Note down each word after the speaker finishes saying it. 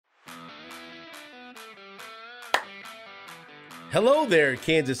Hello there,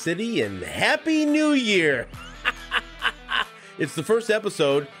 Kansas City, and Happy New Year. It's the first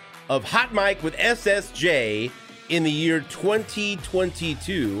episode of Hot Mic with SSJ in the year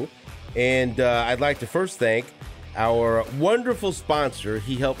 2022. And I'd like to first thank our wonderful sponsor.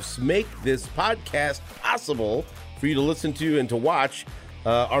 He helps make this podcast possible for you to listen to and to watch.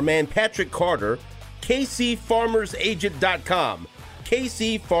 Our man, Patrick Carter, KCFarmersAgent.com.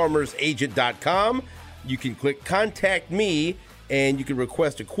 KCFarmersAgent.com. You can click Contact Me, and you can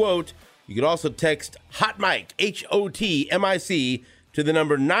request a quote. You can also text Hot Mic, HOTMIC, to the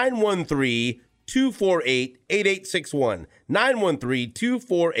number 913-248-8861.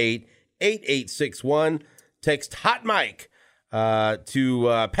 913-248-8861. Text Hot Mic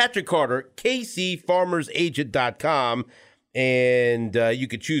to Patrick Carter, KCFarmersAgent.com. And you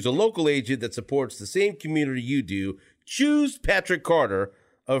could choose a local agent that supports the same community you do. Choose Patrick Carter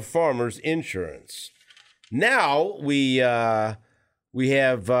of Farmers Insurance. Now we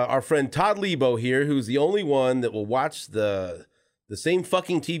have our friend Todd Lebo here, who's the only one that will watch the same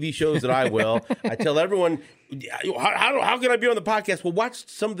fucking TV shows that I will. I tell everyone, how can I be on the podcast? Well, watch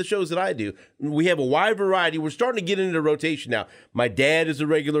some of the shows that I do. We have a wide variety. We're starting to get into rotation now. My dad is a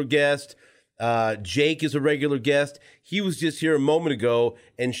regular guest. Jake is a regular guest. He was just here a moment ago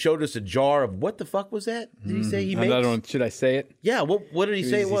and showed us a jar of, what the fuck was that? Did he say he makes? Should I say it? Yeah. What did he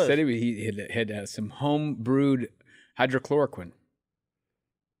say it was? He said he had some home brewed hydrochloroquine.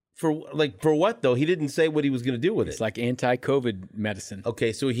 For what though? He didn't say what he was going to do with it. It's like anti-COVID medicine.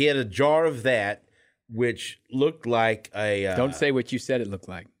 Okay, so he had a jar of that, which looked like a. Don't say what you said it looked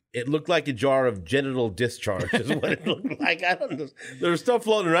like. It looked like a jar of genital discharge is what it looked like. I don't know. There was stuff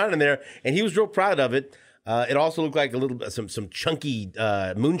floating around in there, and he was real proud of it. It also looked like a little some chunky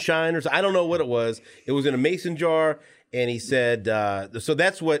moonshine or something. I don't know what it was. It was in a mason jar, and he said, so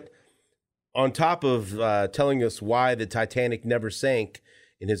that's what, on top of telling us why the Titanic never sank,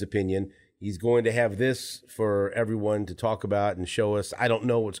 in his opinion, he's going to have this for everyone to talk about and show us. I don't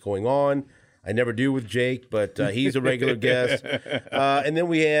know what's going on. I never do with Jake, but he's a regular guest. And then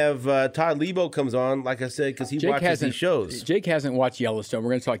we have Todd Lebo comes on, like I said, because he watches these shows. Jake hasn't watched Yellowstone.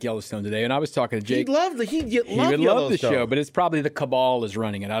 We're going to talk Yellowstone today. And I was talking to Jake. He would love the show, but it's probably the cabal is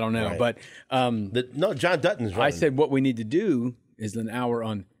running it. I don't know. Right. But no, John Dutton's running. I said what we need to do is an hour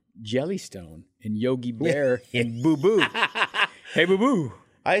on Jellystone and Yogi Bear and Boo Boo. Hey, Boo Boo.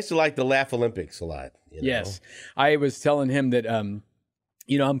 I used to like the Laugh Olympics a lot. You know? Yes. I was telling him that... I'm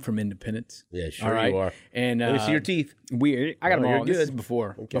from Independence. Yeah, sure all right? You are. And let me see your teeth. I got them all. Good. This is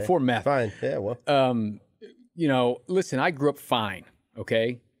before meth. Fine. Yeah, well. Listen, I grew up fine,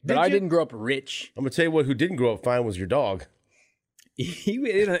 okay? But I didn't grow up rich. I'm going to tell you who didn't grow up fine was your dog. He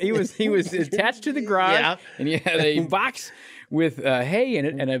was attached to the garage, and he had a box with hay in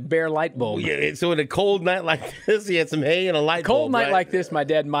it and a bare light bulb. Yeah, so in a cold night like this, he had some hay and a light bulb. Cold night like this, my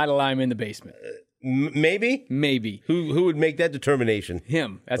dad might allow him in the basement. Maybe. Who would make that determination?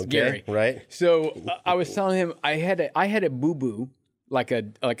 Him. That's okay, Gary. Right. So I was telling him I had a boo boo like a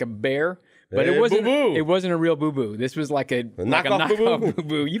bear, but it wasn't boo-boo. It wasn't a real boo boo. This was like a knockoff boo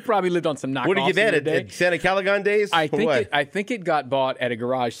boo. You probably lived on some knockoffs. Where did you get that at Santa Caligan days? I think it got bought at a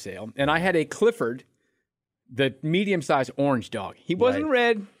garage sale, and I had a Clifford, the medium sized orange dog. He wasn't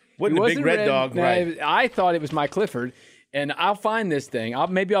red. Wasn't a big red dog, right? I thought it was my Clifford. And I'll find this thing.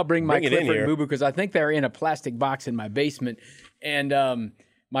 Maybe I'll bring my Clifford Boo Boo because I think they're in a plastic box in my basement. And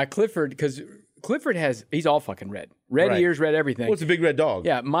my Clifford, because Clifford he's all fucking red. Red ears, red everything. Well, it's a big red dog.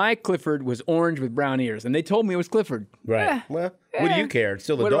 Yeah, my Clifford was orange with brown ears. And they told me it was Clifford. Well, what do you care? It's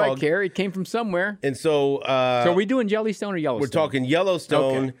still a dog. What do I care? It came from somewhere. And so... so are we doing Jellystone or Yellowstone? We're talking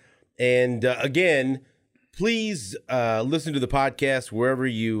Yellowstone. Okay. And again... Please listen to the podcast wherever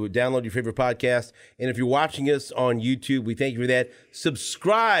you download your favorite podcast. And if you're watching us on YouTube, we thank you for that.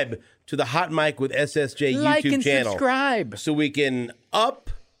 Subscribe to the Hot Mic with SSJ like YouTube and channel. Subscribe. So we can up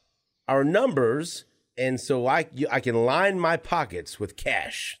our numbers and so I can line my pockets with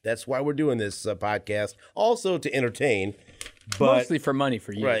cash. That's why we're doing this podcast. Also to entertain. But, mostly for money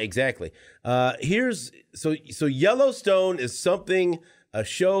for you. Right, exactly. So Yellowstone is a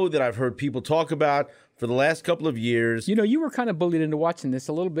show that I've heard people talk about for the last couple of years. You know, you were kind of bullied into watching this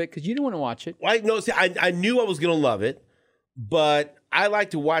a little bit because you didn't want to watch it. I knew I was going to love it, but I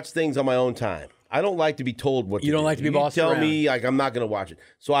like to watch things on my own time. I don't like to be told what to do. You don't like to be bossed around. Tell me, I'm not going to watch it.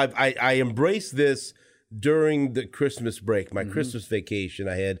 So I embraced this during the Christmas break, my Christmas vacation.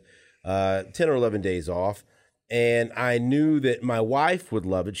 I had 10 or 11 days off, and I knew that my wife would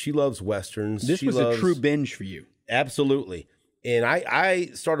love it. She loves Westerns. This was a true binge for you. Absolutely. And I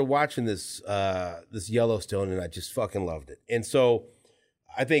started watching this Yellowstone, and I just fucking loved it. And so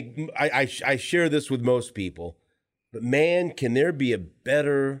I think I share this with most people. But man, can there be a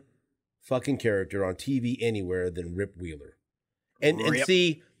better fucking character on TV anywhere than Rip Wheeler? And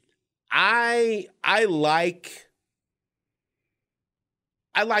see, I like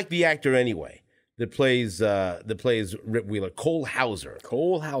the actor anyway that plays Rip Wheeler, Cole Hauser.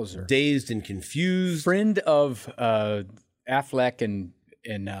 Cole Hauser, Dazed and Confused, friend of Affleck and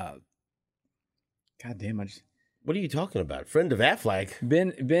God damn, what are you talking about? Friend of Affleck?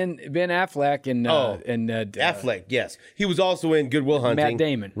 Ben Affleck and Affleck, yes. He was also in Good Will Hunting. Matt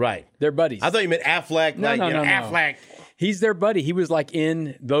Damon. Right. They're buddies. I thought you meant Affleck. No. Affleck. He's their buddy. He was like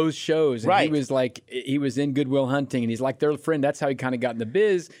in those shows. And right. He was in Good Will Hunting, and he's like their friend. That's how he kind of got in the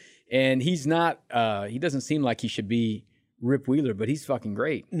biz. And he's not, he doesn't seem like he should be Rip Wheeler, but he's fucking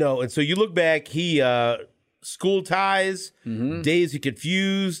great. No, and so you look back, he, School Ties, Dazed and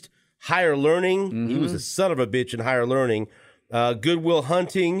Confused, Higher Learning. He was a son of a bitch in Higher Learning. Good Will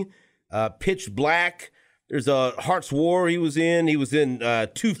Hunting, Pitch Black. There's a Heart's War he was in. He was in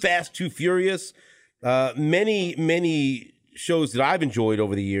Too Fast, Too Furious. Many shows that I've enjoyed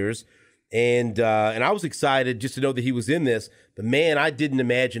over the years. And I was excited just to know that he was in this. But man, I didn't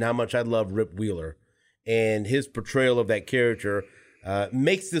imagine how much I loved Rip Wheeler. And his portrayal of that character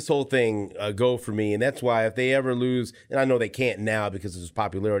makes this whole thing go for me. And that's why if they ever lose, and I know they can't now because of his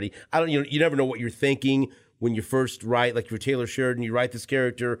popularity, you never know what you're thinking when you first write, like you're Taylor Sheridan, you write this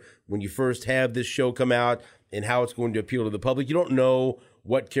character, when you first have this show come out and how it's going to appeal to the public. You don't know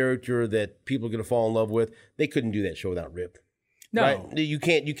what character that people are going to fall in love with. They couldn't do that show without Rip. No. Right? You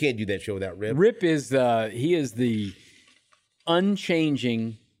can't do that show without Rip. Rip is he is the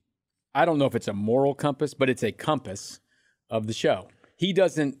unchanging, I don't know if it's a moral compass, but it's a compass of the show. He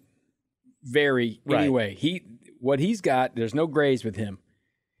doesn't vary anyway. What he's got, there's no grays with him.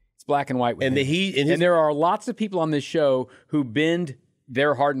 It's black and white with him. And there are lots of people on this show who bend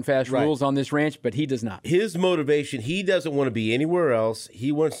their hard and fast rules on this ranch, but he does not. His motivation, he doesn't want to be anywhere else.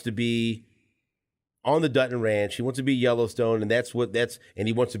 He wants to be on the Dutton Ranch. He wants to be Yellowstone, and and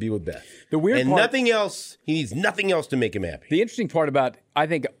he wants to be with Beth. The weird part, nothing else. He needs nothing else to make him happy. The interesting part about, I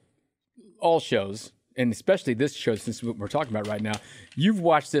think, all shows, and especially this show, since what we're talking about right now, you've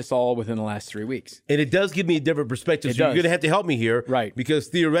watched this all within the last 3 weeks. And it does give me a different perspective. So you're going to have to help me here. Right. Because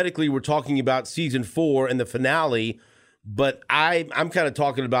theoretically, we're talking about season 4 and the finale, but I'm kind of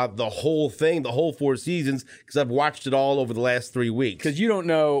talking about the whole thing, the whole 4 seasons, because I've watched it all over the last 3 weeks. Because you don't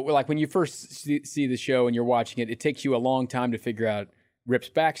know, like when you first see the show and you're watching it, it takes you a long time to figure out Rip's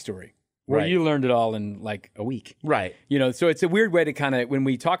backstory. Where you learned it all in like a week. Right. So it's a weird way to kind of, when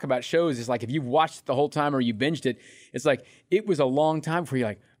we talk about shows, it's like if you've watched it the whole time or you binged it, it's like it was a long time before you're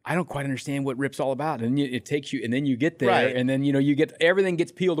like, I don't quite understand what Rip's all about. And it takes you, and then you get there, and then, you get, everything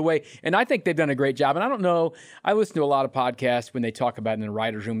gets peeled away. And I think they've done a great job. And I don't know, I listen to a lot of podcasts when they talk about in the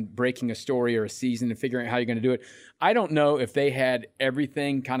writer's room, breaking a story or a season and figuring out how you're going to do it. I don't know if they had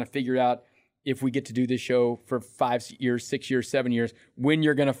everything kind of figured out. If we get to do this show for 5 years, 6 years, 7 years, when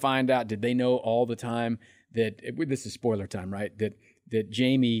you're going to find out, did they know all the time that, this is spoiler time, right? That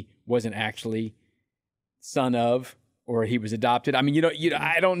Jamie wasn't actually son of, or he was adopted. I mean,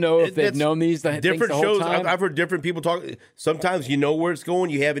 I don't know if they've known these things different the whole shows. time. I've heard different people talk. Sometimes you know where it's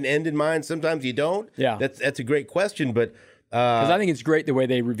going. You have an end in mind. Sometimes you don't. Yeah. That's a great question. But because I think it's great the way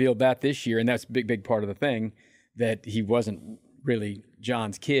they revealed that this year. And that's a big part of the thing, that he wasn't really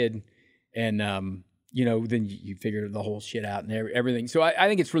John's kid. And, then you figure the whole shit out and everything. So I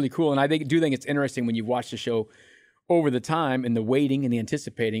think it's really cool. And I do think it's interesting when you watch the show over the time and the waiting and the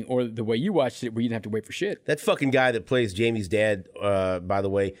anticipating, or the way you watched it where you didn't have to wait for shit. That fucking guy that plays Jamie's dad, by the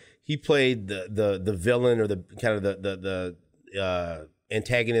way, he played the villain or the kind of the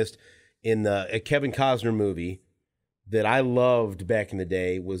antagonist in a Kevin Costner movie that I loved back in the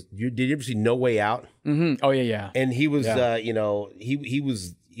day. Did you ever see No Way Out? Mm-hmm. Oh yeah. And he was,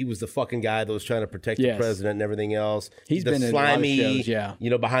 he was the fucking guy that was trying to protect the president and everything else. He's the been slimy, in a lot of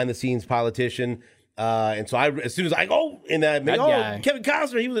shows, behind the scenes politician. And so as soon as Kevin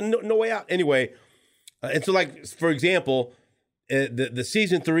Costner, he was in No Way Out. Anyway, and so like, for example, the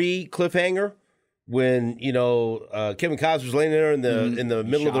season 3 cliffhanger, when, Kevin Costner's laying there in the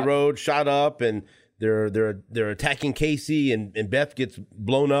middle of the road, shot up, and they're attacking Casey, and Beth gets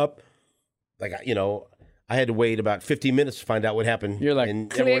blown up. Like, I had to wait about 15 minutes to find out what happened. You're like,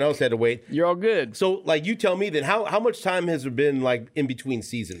 and everyone else had to wait. You're all good. So, like, you tell me then, how much time has there been, like, in between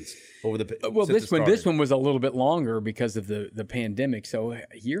seasons over the? Well, this one was a little bit longer because of the pandemic. So a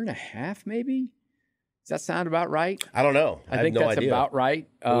year and a half, maybe. that sound about right? I don't know. I think that's about right.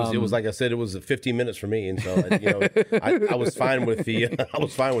 It was like I said, it was 15 minutes for me, and so I was fine with I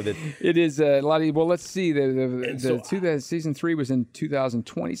was fine with it. It is a lot of. Well, let's see. Season 3 was in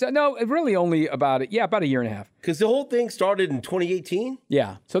 2020. So no, it really only about a year and a half. Because the whole thing started in 2018.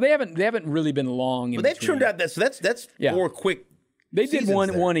 Yeah. So they haven't really been long. But they've turned out that's 4 quick. They did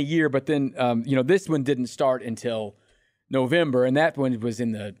one a year, but then this one didn't start until November, and that one was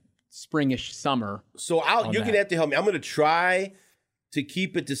in the springish summer. So you're gonna have to help me. I'm gonna try to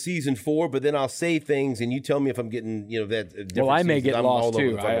keep it to season 4, but then I'll say things, and you tell me if I'm getting that. Well, I may get lost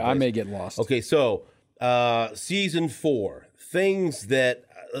too. I may get lost. Okay, so season 4, things that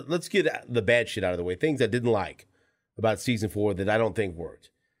let's get the bad shit out of the way. Things I didn't like about season 4 that I don't think worked.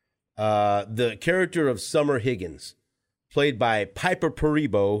 The character of Summer Higgins, played by Piper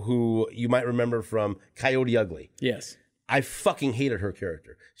Perabo, who you might remember from Coyote Ugly. Yes. I fucking hated her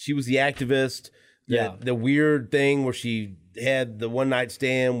character. She was the activist, the weird thing where she had the one-night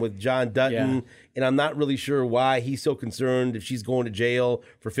stand with John Dutton, and I'm not really sure why he's so concerned if she's going to jail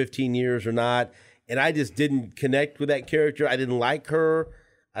for 15 years or not. And I just didn't connect with that character. I didn't like her.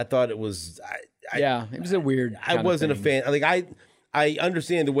 I thought it was... it was a weird I wasn't a fan. I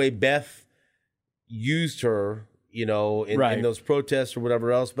understand the way Beth used her, in those protests or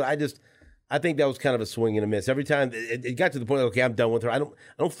whatever else, but I think that was kind of a swing and a miss. Every time it got to the point, okay, I'm done with her. I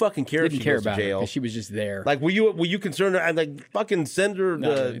don't fucking care if she goes to jail. Her she was just there. Like, were you concerned? I'd like fucking send her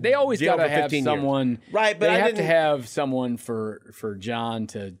to they always got to have someone, right? But they have to have someone for John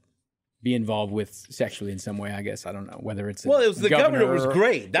to be involved with sexually in some way. I guess I don't know whether it's it was the governor was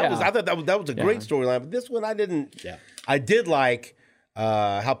great. I thought that was a great storyline. But this one I didn't. Yeah, I did like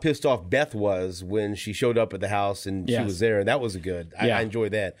how pissed off Beth was when she showed up at the house and she was there. That was good. I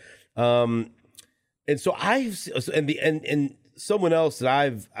enjoyed that. And so and someone else that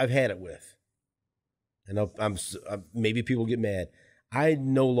I've had it with, and I'm maybe people get mad. I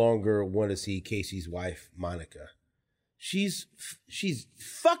no longer want to see Casey's wife, Monica. She's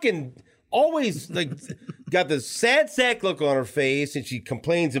fucking always like got this sad sack look on her face, and she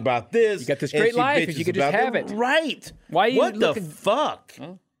complains about this. You got this great life, if you could just have it, right? Why? What the fuck?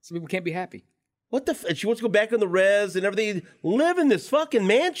 Huh? Some people can't be happy. What the? She wants to go back on the res and everything. Live in this fucking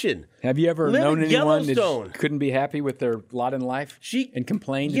mansion. Have you ever known anyone that couldn't be happy with their lot in life? And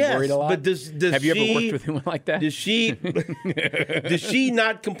complained and worried a lot? But does have you ever worked with anyone like that? Does she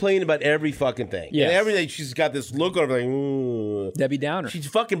not complain about every fucking thing? Yes. And everything. She's got this look on her like, ooh. Debbie Downer.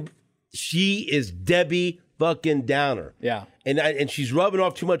 She is Debbie fucking Downer. Yeah. And she's rubbing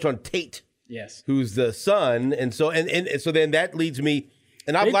off too much on Tate. Yes. Who's the son. And so then that leads me.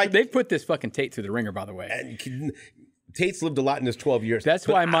 And they've put this fucking Tate through the ringer, by the way. And Tate's lived a lot in his 12 years. That's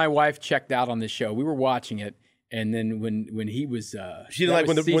why my wife checked out on this show. We were watching it, and then when he was, she didn't like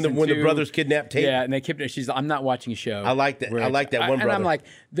when the brothers kidnapped Tate. Yeah, and they kept. She's like, I'm not watching a show. I like that. I like that one brother. And I'm like,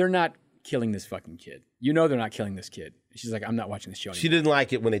 they're not killing this fucking kid. They're not killing this kid. She's like, I'm not watching this show anymore. She didn't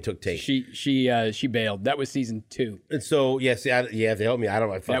like it when they took Tate. She bailed. That was season 2. And so you have to help me. I don't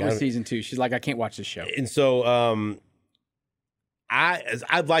like. That was season 2. She's like, I can't watch this show. And so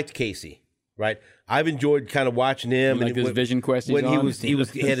I've liked Casey, right? I've enjoyed kind of watching him. Like this Vision Quest when he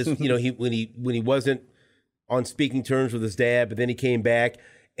had his when he wasn't on speaking terms with his dad, but then he came back,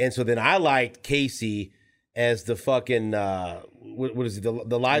 and so then I liked Casey as the fucking what is it,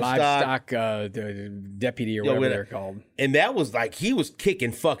 the livestock the deputy or whatever they're called. And that was like he was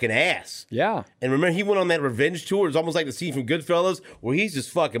kicking fucking ass. Yeah. And remember he went on that revenge tour. It's almost like the scene from Goodfellas where he's just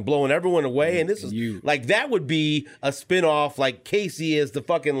fucking blowing everyone away. And this is like that would be a spinoff like Casey is the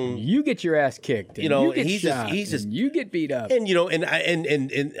fucking you get your ass kicked. And you get shot, he's just you get beat up. And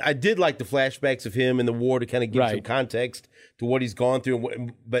and I did like the flashbacks of him in the war to kind of give some context to what he's gone through.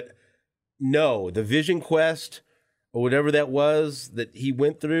 But no, the Vision Quest or whatever that was that he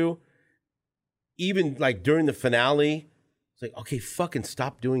went through, even like during the finale, it's like, okay, fucking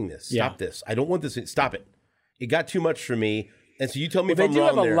stop doing this. Stop this. I don't want this. Stop it. It got too much for me. And so you tell me if I'm wrong there.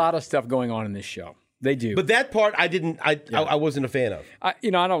 They do have a lot of stuff going on in this show. They do. But that part I wasn't a fan of. I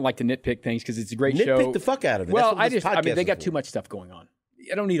don't like to nitpick things because it's a great show. Nitpick the fuck out of it. Well, they got too much stuff going on.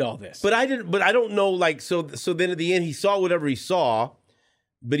 I don't need all this. But I don't know, like, so then at the end he saw whatever he saw,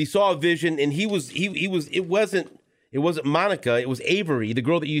 but he saw a vision and it wasn't Monica, it was Avery, the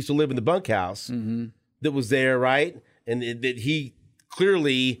girl that used to live in the bunkhouse that was there, right? And that he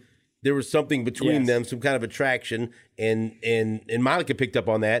clearly there was something between them, some kind of attraction, and Monica picked up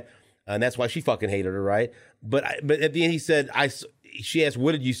on that, and that's why she fucking hated her, right? But at the end he said, she asked,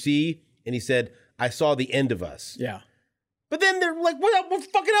 "What did you see?" And he said, "I saw the end of us." Yeah. But then they're like, what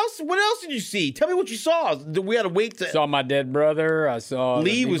fucking else? What else did you see? Tell me what you saw. We had to wait to. Saw my dead brother. I saw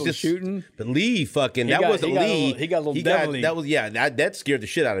Lee was just shooting. But Lee fucking, that wasn't Lee. He got a little devilly. That was, that scared the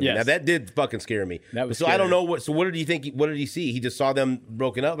shit out of me. Yes. Now that did fucking scare me. That was so scary. I don't know what did he think? What did he see? He just saw them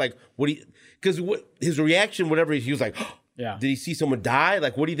broken up. Like, because his reaction, whatever, he was like, yeah. Did he see someone die?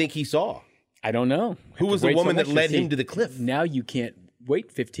 Like, what do you think he saw? I don't know. Who was the woman that led him to the cliff? Now you can't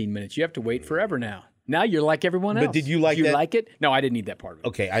wait 15 minutes. You have to wait forever now. Now you're like everyone else. But did you like that? Did you like it? No, I didn't need that part of it.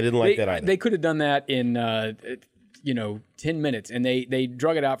 Okay, I didn't like that either. They could have done that in 10 minutes, and they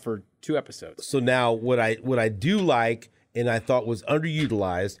drug it out for 2 episodes. So now what I do like, and I thought was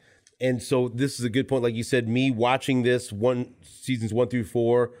underutilized, and so this is a good point. Like you said, me watching this seasons 1 through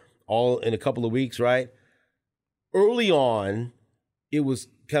 4 all in a couple of weeks, right? Early on, it was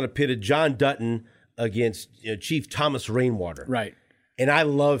kind of pitted John Dutton against Chief Thomas Rainwater. Right. And I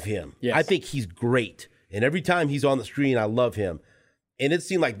love him. Yes. I think he's great. And every time he's on the screen, I love him. And it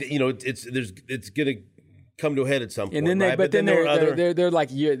seemed like it's gonna come to a head at some point. And then right? they're like,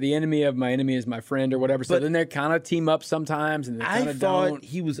 the enemy of my enemy is my friend or whatever. So then they kind of team up sometimes, and they kind of don't. I thought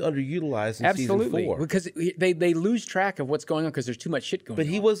he was underutilized in Absolutely. season 4 because they lose track of what's going on because there's too much shit going on.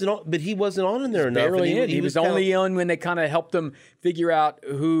 But he wasn't on in there enough. Barely in. He was only on when they kind of helped them figure out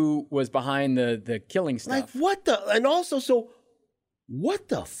who was behind the killing stuff. Like what the? And also, so what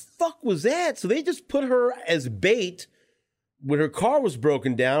the fuck was that? So they just put her as bait when her car was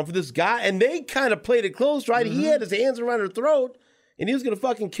broken down for this guy, and they kind of played it close, right? Mm-hmm. He had his hands around her throat, and he was gonna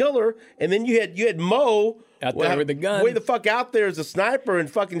fucking kill her. And then you had Mo out there with the gun, way the fuck out there as a sniper, and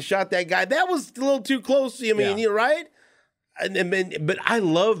fucking shot that guy. That was a little too close. I mean, you're right. But I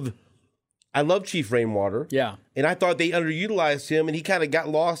love Chief Rainwater. Yeah. And I thought they underutilized him, and he kind of got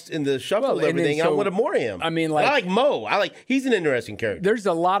lost in the shuffle of everything. I wanted more of him. I mean, I like Mo. He's an interesting character. There's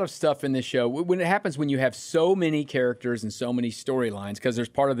a lot of stuff in this show. When it happens, when you have so many characters and so many storylines, because there's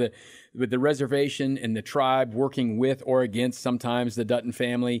part of the reservation and the tribe working with or against sometimes the Dutton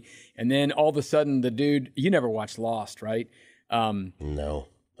family, and then all of a sudden the dude, you never watched Lost, right? No.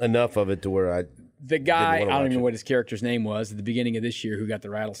 Enough of it to where the guy, I don't even know what his character's name was at the beginning of this year, who got the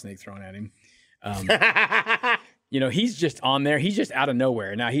rattlesnake thrown at him. He's just on there. He's just out of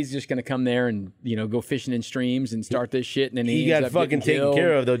nowhere. Now he's just going to come there and go fishing in streams and start this shit. And then he got fucking taken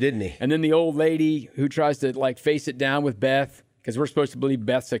care of, though, didn't he? And then the old lady who tries to face it down with Beth, because we're supposed to believe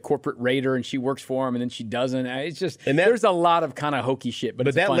Beth's a corporate raider and she works for him, and then she doesn't. It's just there's a lot of kind of hokey shit. But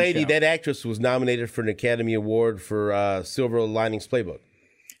it's that a fun lady, show. that actress, was nominated for an Academy Award for Silver Linings Playbook.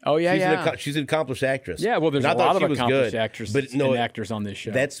 Oh yeah, she's an accomplished actress. Yeah, well, there's a lot of accomplished actresses and actors on this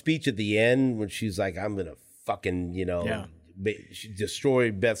show. That speech at the end when she's like, "I'm gonna fucking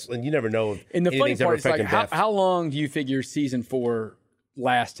destroy Beth's," and you never know. And the funny part is how long do you figure season 4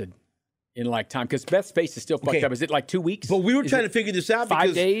 lasted in time? Because Beth's face is still fucked up. Is it 2 weeks? But we were trying to figure this out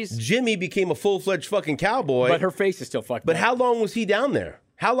 5 days. Jimmy became a full-fledged fucking cowboy, but her face is still fucked up. But how long was he down there?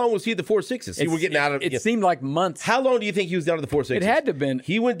 How long was he at the 4-6s? He were getting out of it. Seemed like months. How long do you think he was down at the 4-6s? It had to have been.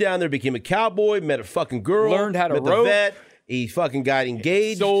 He went down there, became a cowboy, met a fucking girl, learned how to met rope. The vet. He fucking got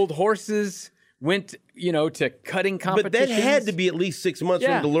engaged, sold horses, went to cutting competitions. But that had to be at least 6 months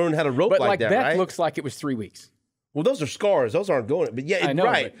for him to learn how to rope like that, Beth right? Looks like it was 3 weeks. Well, those are scars. Those aren't going. But yeah, I know,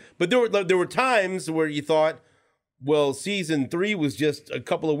 right. But there were times where you thought, well, season 3 was just a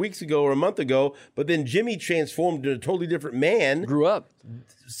couple of weeks ago or a month ago, but then Jimmy transformed into a totally different man. Grew up.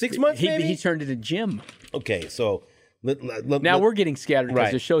 6 months, maybe? He turned into Jim. Okay, so... now we're getting scattered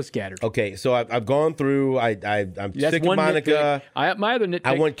because the show's scattered. Okay, so I've gone through. I'm sick of Monica. My other nitpick.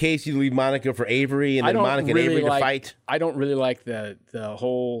 I want Casey to leave Monica for Avery, and then Monica and Avery to fight. I don't really like the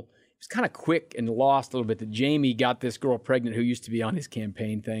whole... It's kind of quick and lost a little bit that Jamie got this girl pregnant who used to be on his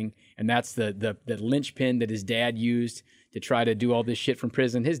campaign thing, and that's the linchpin that his dad used to try to do all this shit from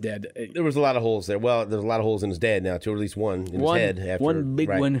prison. His dad. There was a lot of holes there. Well, there's a lot of holes in his dad now, too, or at least one in his head. After, one big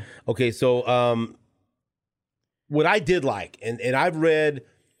one. Okay, so what I did like, and I've read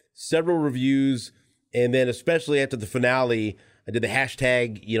several reviews, and then especially after the finale, I did the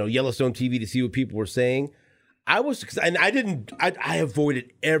hashtag, Yellowstone TV to see what people were saying. I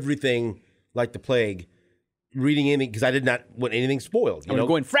avoided everything like the plague, reading anything, because I did not want anything spoiled. I'm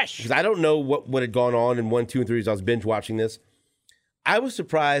going fresh. Because I don't know what had gone on in 1, 2, and 3 as I was binge watching this. I was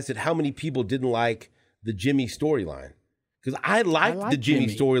surprised at how many people didn't like the Jimmy storyline. Because I liked the Jimmy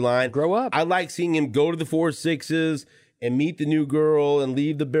storyline. Grow up. I like seeing him go to the 4-6s and meet the new girl and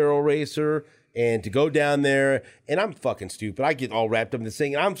leave the barrel racer and to go down there. And I'm fucking stupid. I get all wrapped up in this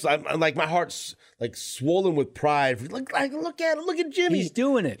thing. And I'm like, my heart's like swollen with pride. Look at him. Look at Jimmy. He's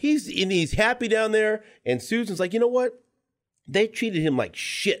doing it. He's happy down there. And Susan's like, you know what? They treated him like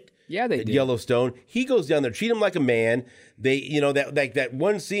shit. Yeah, they at did. Yellowstone. He goes down there, treat him like a man. They, that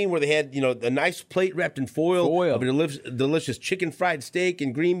one scene where they had, a nice plate wrapped in foil. Of a delicious chicken fried steak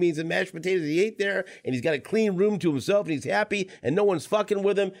and green beans and mashed potatoes he ate there, and he's got a clean room to himself, and he's happy, and no one's fucking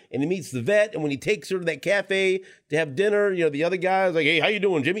with him, and he meets the vet, and when he takes her to that cafe to have dinner, the other guy's like, hey, how you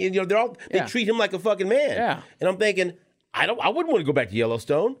doing, Jimmy? And they treat him like a fucking man. Yeah. And I'm thinking, I wouldn't want to go back to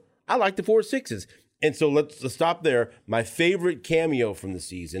Yellowstone. I like the 4 6s. And so let's stop there. My favorite cameo from the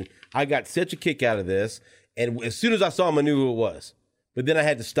season. I got such a kick out of this, and as soon as I saw him, I knew who it was. But then I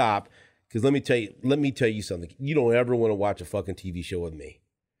had to stop because let me tell you something. You don't ever want to watch a fucking TV show with me,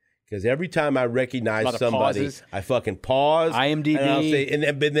 because every time I recognize somebody, I fucking pause. IMDb, and I'll say, and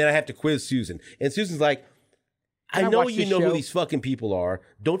then I have to quiz Susan, and Susan's like, I know you know who these fucking people are.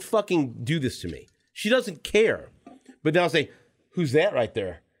 Don't fucking do this to me. She doesn't care. But then I'll say, who's that right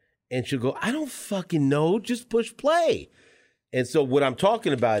there? And she'll go, I don't fucking know. Just push play. And so what I'm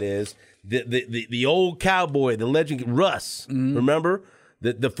talking about is the old cowboy, the legend Russ. Mm-hmm. Remember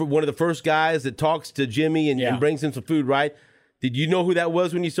one of the first guys that talks to Jimmy and brings him some food, right? Did you know who that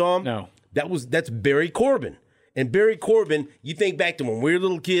was when you saw him? No. That's Barry Corbin. And Barry Corbin, you think back to when we were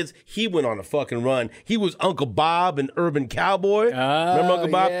little kids, he went on a fucking run. He was Uncle Bob in Urban Cowboy. Remember Uncle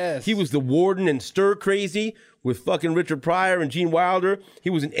Bob? Yes. He was the warden in Stir Crazy with fucking Richard Pryor and Gene Wilder. He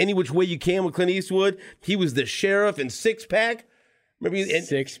was in Any Which Way You Can with Clint Eastwood. He was the sheriff in Six Pack. Remember?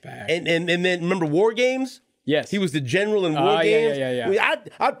 Six Pack. And then remember War Games? Yes. He was the general in War Games. Yeah. I mean,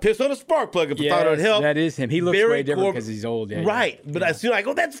 I'd piss on a spark plug if I thought it would help. That is him. He looks way different because he's old. Yeah, right. But as soon as I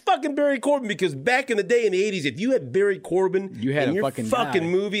go, that's fucking Barry Corbin, because back in the day in the 80s, if you had Barry Corbin in your fucking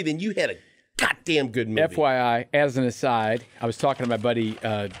movie, then you had a goddamn good movie. FYI, as an aside, I was talking to my buddy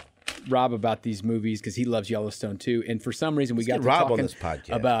Rob about these movies because he loves Yellowstone too. And for some reason, we got to talking on this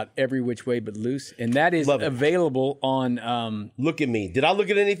podcast about Every Which Way But Loose. And that is available on... Look at me. Did I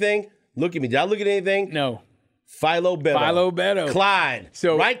look at anything? Look at me. Did I look at anything? No. Philo Beto. Clyde.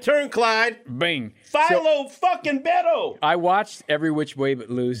 So right turn, Clyde. Bing. Philo fucking Beto. I watched Every Which Way But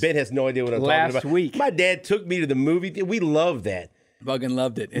Loose. Ben has no idea what I'm talking about. Last week. My dad took me to the movie. We loved that. Fucking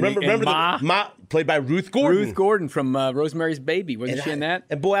loved it. And remember Ma, played by Ruth Gordon. Ruth Gordon from Rosemary's Baby. Wasn't she in that?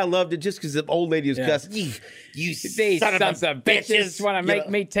 And boy, I loved it just because the old lady was cussing. You sons of bitches want to make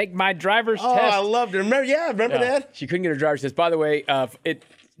me take my driver's test. Oh, I loved it. Remember that? She couldn't get her driver's test. By the way, it's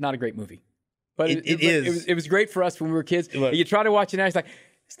not a great movie. But it was great for us when we were kids. You try to watch it now, it's like,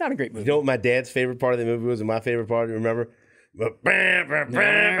 it's not a great movie. You know what my dad's favorite part of the movie was, and my favorite part, remember?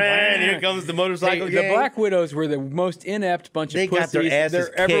 And here comes the motorcycle gang. The Black Widows were the most inept bunch of pussies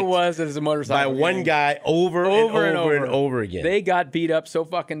there ever was as a motorcycle by one guy over and over again. They got beat up so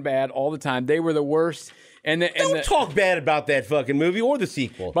fucking bad all the time. They were the worst. Don't talk bad about that fucking movie or the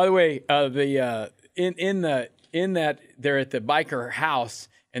sequel. By the way, in that they're at the biker house.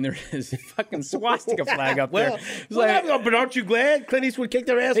 And there is a fucking swastika flag up there. But aren't you glad Clint Eastwood kicked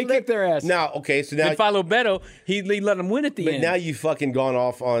their ass? They kicked their ass. Now, okay, so now... And Philo Beto, he let them win at the end. But now you've fucking gone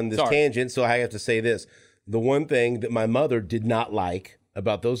off on this tangent, so I have to say this. The one thing that my mother did not like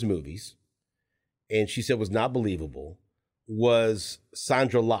about those movies, and she said was not believable, was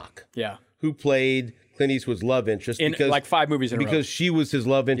Sandra Locke. Yeah. Who played Clint Eastwood's love interest. In like 5 movies in a row. Because she was his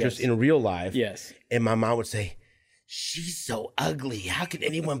love interest in real life. Yes. And my mom would say... She's so ugly. How can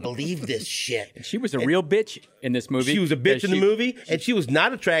anyone believe this shit? She was a real bitch in this movie. She was a bitch in the movie, and she was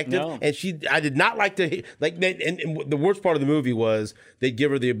not attractive. No. And I did not like to like. And the worst part of the movie was they'd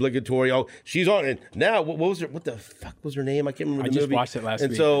give her the obligatory. Oh, she's on it now. What the fuck was her name? I can't remember. I just watched it last week.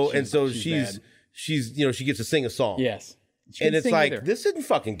 And so she's she gets to sing a song. Yes. And it's like this isn't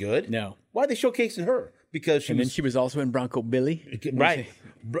fucking good. No. Why are they showcasing her? Because then she was also in Bronco Billy. Right.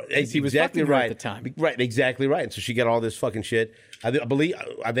 He was exactly right at the time. Right, exactly right. And so she got all this fucking shit. I think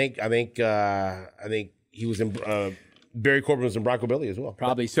he was in Barry Corbin was in Bronco Billy as well.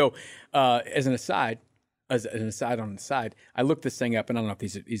 Probably. So as an aside on the side, I looked this thing up, and I don't know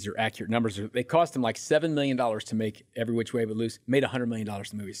if these are accurate numbers. They cost him like $7 million to make Every Which Way But Loose. Made $100 million in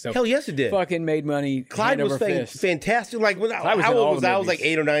the movie. So hell yes, it did. Fucking made money. Clyde was fantastic. Like how old was I? I was like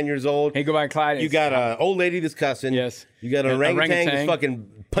 8 or 9 years old. Hey, go back, Clyde. You got an old lady that's cussing. Yes. You got an orangutan that's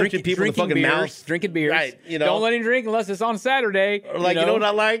fucking punching people in the fucking mouth. Drinking beers. Right. Don't let him drink unless it's on Saturday. Or you know what I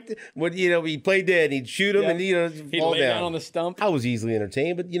liked? When he played dead and he'd shoot him and he'd fall down on the stump. I was easily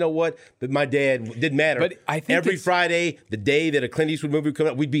entertained, but you know what? But my dad didn't matter. But I think every Friday, the day that a Clint Eastwood movie would come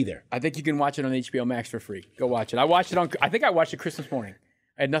out, we'd be there. I think you can watch it on HBO Max for free. Go watch it. I think I watched it Christmas morning.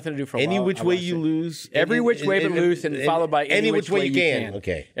 I had nothing to do for a Any while. Which Way You Lose. Every Which Way But Loose, and followed by Any Which Way You Can.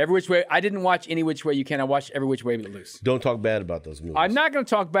 Okay. Every Which Way. I didn't watch Any Which Way You Can. I watched Every Which Way But Loose. Don't talk bad about those movies. I'm not going to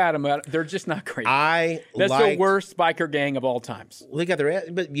talk bad about it. They're just not great. That's the worst biker gang of all times. Well, they got their ass,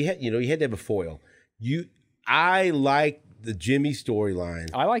 but you had to have a foil. I like the Jimmy storyline.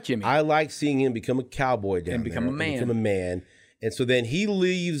 I like Jimmy. I like seeing him become a cowboy down and become a man. Become a man. And so then he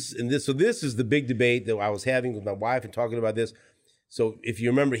leaves, and this is the big debate that I was having with my wife and talking about this. So if you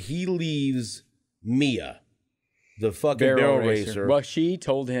remember, he leaves Mia, the fucking barrel racer. Well, she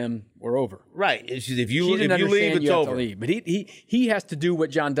told him we're over. Right. And she's, if you leave, it's over. But he has to do what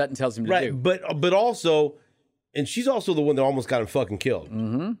John Dutton tells him to do. But also, and she's also the one that almost got him fucking killed.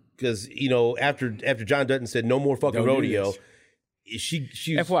 Because after John Dutton said no more fucking rodeo. She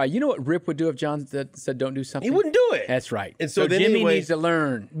FYI, you know what Rip would do if John said don't do something? He wouldn't do it. That's right. And so Jimmy needs to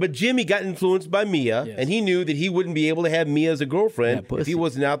learn. But Jimmy got influenced by Mia, and he knew that he wouldn't be able to have Mia as a girlfriend if he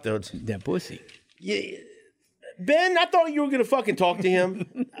wasn't out there. That pussy. Yeah. Ben, I thought you were going to fucking talk to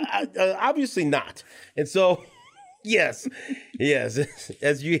him. Obviously not. And so, yes,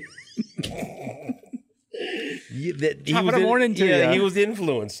 as you... he was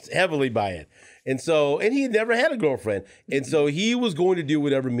influenced heavily by it. And he had never had a girlfriend. And so he was going to do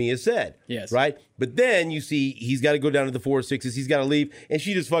whatever Mia said. Yes. Right? But then you see he's got to go down to the 4-6s. He's got to leave. And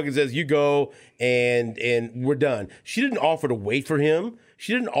she just fucking says, you go and we're done. She didn't offer to wait for him.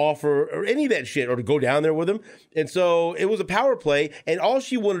 She didn't offer or any of that shit or to go down there with him. And so it was a power play. And all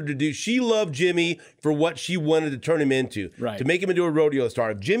she wanted to do, she loved Jimmy for what she wanted to turn him into. Right. To make him into a rodeo star.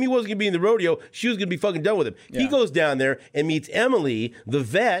 If Jimmy wasn't going to be in the rodeo, she was going to be fucking done with him. Yeah. He goes down there and meets Emily, the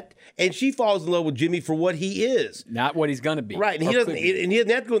vet, and she falls in love with Jimmy for what he is. Not what he's going to be. Right. And he doesn't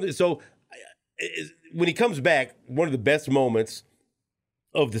have to go there. So when he comes back, one of the best moments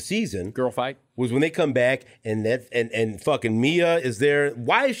of the season, girl fight, was when they come back and fucking Mia is there.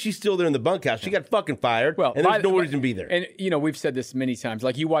 Why is she still there in the bunkhouse? She got fucking fired. Well, and there's no reason to be there. And we've said this many times.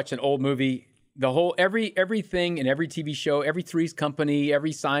 Like you watch an old movie, the whole everything in every TV show, every Three's Company,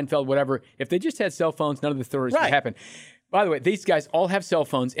 every Seinfeld, whatever. If they just had cell phones, none of the stories would happen. By the way, these guys all have cell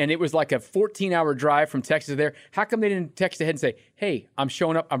phones, and it was like a 14-hour drive from Texas there. How come they didn't text ahead and say, "Hey, I'm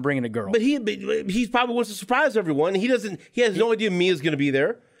showing up. I'm bringing a girl"? But he probably wants to surprise everyone. He has no idea Mia's going to be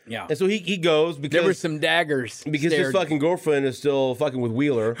there. Yeah, and so he goes because there were some daggers because his fucking girlfriend is still fucking with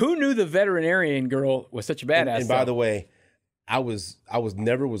Wheeler. Who knew the veterinarian girl was such a badass? And by the way, I was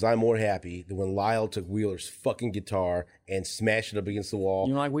more happy than when Lyle took Wheeler's fucking guitar and smashed it up against the wall.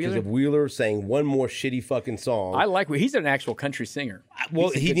 You like Wheeler? Because of Wheeler sang one more shitty fucking song. I like he's an actual country singer. Well,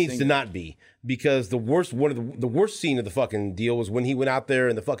 he needs to not be, because the worst scene of the fucking deal was when he went out there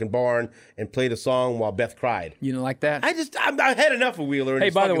in the fucking barn and played a song while Beth cried. You don't like that? I had enough of Wheeler and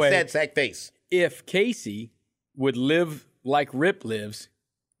his by the way, sad sack face. If Casey would live like Rip lives,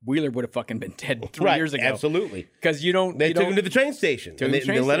 Wheeler would have fucking been dead 3 years ago. Absolutely. Because they took him to the train station and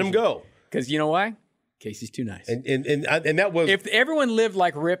they let him go. Because you know why? Casey's too nice. And that was... If everyone lived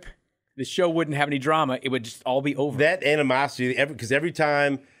like Rip, the show wouldn't have any drama. It would just all be over. That animosity, because every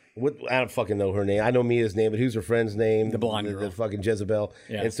time... I don't fucking know her name. I know Mia's name, but who's her friend's name? The blonde girl. The fucking Jezebel.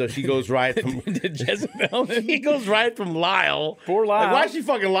 Yeah. And so she goes right from... Jezebel. He goes right from Lyle. Poor Lyle. Like, why is she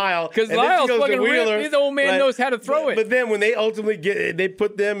fucking Lyle? Because Lyle's fucking Wheeler. His old man knows how to throw it. But then when they ultimately they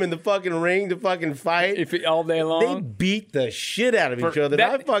put them in the fucking ring to fucking fight. All day long. They beat the shit out of each other.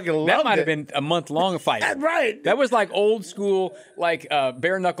 I fucking loved it. That might have been a month-long fight. Right. That was like old school, like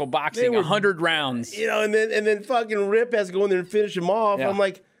bare-knuckle boxing, 100 rounds. And then fucking Rip has to go in there and finish him off. Yeah. I'm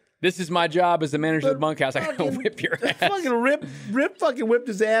like... This is my job as the manager of the bunkhouse. I gotta whip your ass. Fucking Rip fucking whipped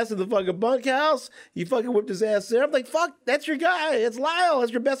his ass in the fucking bunkhouse. You fucking whipped his ass there. I'm like, fuck, that's your guy. It's Lyle.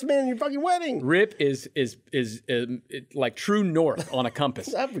 That's your best man in your fucking wedding. Rip is like true north on a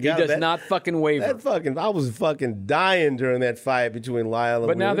compass. I forgot he does not fucking waver. I was fucking dying during that fight between Lyle and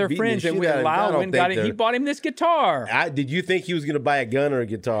But now they're friends, and when Lyle went and got it, he bought him this guitar. Did you think he was going to buy a gun or a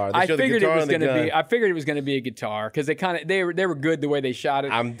guitar? I figured it was going to be a guitar because they were good the way they shot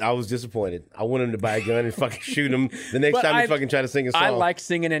it. I was disappointed. I wanted him to buy a gun and fucking shoot him the next time he fucking tried to sing a song. I like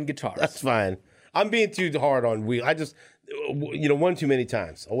singing and guitars. That's fine. I'm being too hard on Wheeler. I just, one too many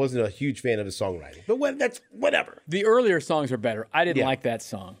times. I wasn't a huge fan of his songwriting. But that's whatever. The earlier songs were better. I didn't like that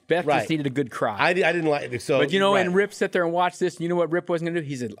song. Beth just needed a good cry. I didn't like it. So, but and Rip sat there and watched this. And you know what Rip wasn't going to do?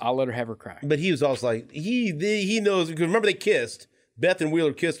 He said, I'll let her have her cry. But he was also like, he knows, because remember they kissed. Beth and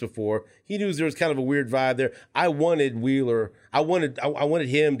Wheeler kissed before. He knew there was kind of a weird vibe there. I wanted Wheeler. I wanted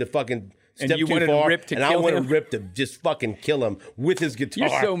him to fucking step you too wanted far, Rip to and kill I wanted him? Rip to just fucking kill him with his guitar.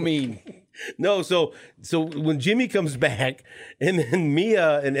 You're so mean. No, so when Jimmy comes back, and then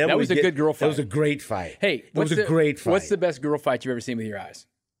Mia and Emily, That was a good girl fight. That was a great fight. Hey, it was a great fight. What's the best girl fight you've ever seen with your eyes?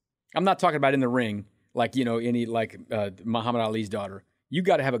 I'm not talking about in the ring, like Muhammad Ali's daughter. You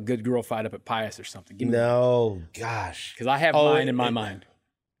got to have a good girl fight up at Pius or something. Gosh, because I have mine in my mind.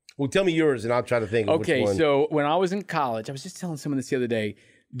 Well, tell me yours, and I'll try to think. Okay, which one. So when I was in college, I was just telling someone this the other day.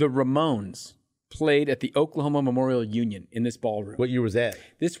 The Ramones played at the Oklahoma Memorial Union in this ballroom. What year was that?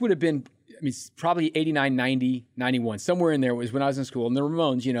 This would have been, probably 89, 90, 91. Somewhere in there was when I was in school. And the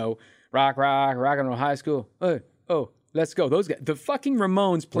Ramones, rock and roll high school. Let's go. Those guys. The fucking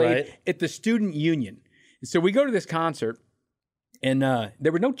Ramones played at the Student Union. And so we go to this concert, and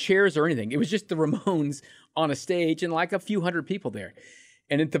there were no chairs or anything. It was just the Ramones on a stage and like a few hundred people there.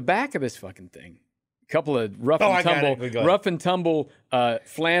 And at the back of this fucking thing, a couple of rough and tumble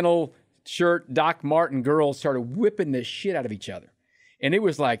flannel shirt Doc Martin girls started whipping the shit out of each other. And it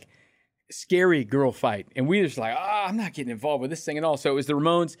was like scary girl fight. And we were just like, I'm not getting involved with this thing at all. So it was the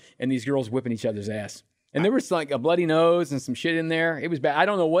Ramones and these girls whipping each other's ass. And there was like a bloody nose and some shit in there. It was bad. I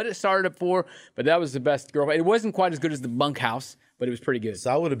don't know what it started up for, but that was the best girl fight. It wasn't quite as good as the Bunkhouse, but it was pretty good. So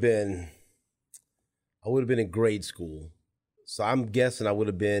I would have been in grade school. So I'm guessing I would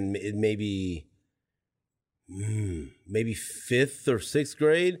have been maybe 5th or 6th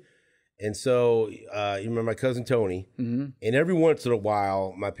grade. And so you remember my cousin Tony, and every once in a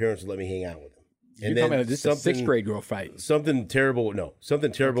while, my parents would let me hang out with him. And You're talking about this 6th grade girl fight. Something terrible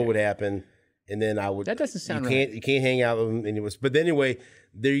would happen, and then I would. That doesn't sound right. You can't hang out with him, and it was. But anyway,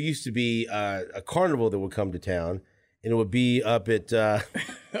 there used to be a carnival that would come to town, and it would be up at a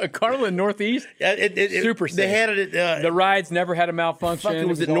carnival in Northeast. Super safe. They had it at the rides never had a malfunction.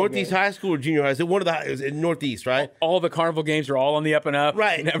 Was it Northeast High School or junior high? It was in Northeast, right? All the carnival games are all on the up and up.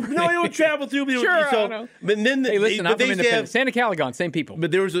 Right. No, it would travel through. But sure, I know. But then hey, listen, I'm from Independence. Santa Caligon, same people.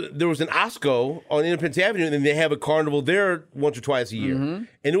 But there was an Osco on Independence Avenue, and then they have a carnival there once or twice a year. And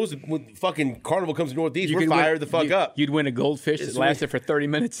it was when fucking carnival comes to Northeast, we're fired the fuck up. You'd win a goldfish that lasted for 30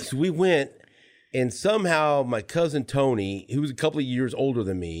 minutes. So we went. And somehow my cousin Tony, who was a couple of years older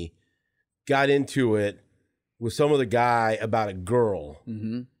than me, got into it with some other guy about a girl.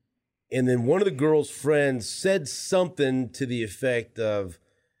 And then one of the girl's friends said something to the effect of,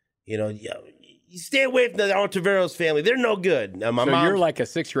 you stay away from the Ontiveros family. They're no good. Now, my mom, you're like a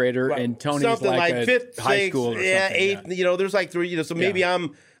 6th grader, and Tony's something like a 5th, high school or something. 8th. Yeah. There's like 3. So maybe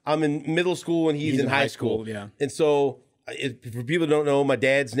I'm in middle school and he's in high school. Yeah. And so... for people who don't know, my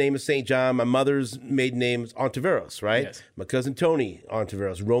dad's name is St. John. My mother's maiden name is Ontiveros, right? Yes. My cousin Tony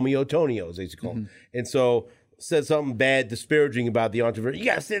Ontiveros, Romeo Tonio, as they used to call him. And so said something bad, disparaging about the Ontiveros. You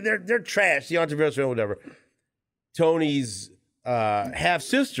gotta say they're trash, the Ontiveros family, whatever. Tony's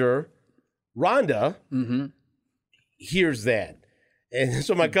half-sister, Rhonda, hears that. And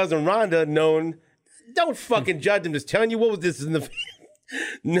so my cousin Rhonda, don't fucking judge him, just telling you what was this in the...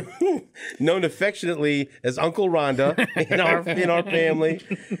 known affectionately as Uncle Rhonda in our family.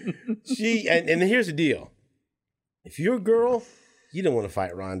 And here's the deal. If you're a girl, you don't want to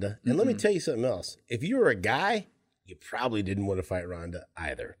fight Rhonda. And let me tell you something else. If you were a guy, you probably didn't want to fight Rhonda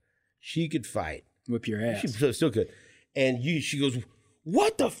either. She could fight. Whip your ass. She still could. And she goes,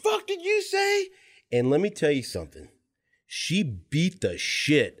 "What the fuck did you say?" And let me tell you something. She beat the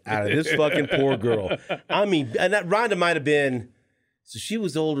shit out of this fucking poor girl. I mean, and that Rhonda might have been... So she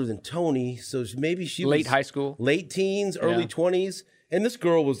was older than Tony, so maybe she was... Late high school? Late teens, early 20s. And this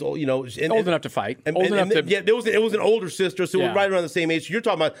girl was, old enough to fight. Yeah, it was an older sister, so we're right around the same age. So you're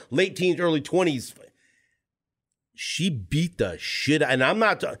talking about late teens, early 20s. She beat the shit out, and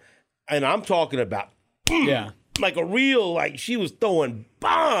I'm talking about... like a real, like she was throwing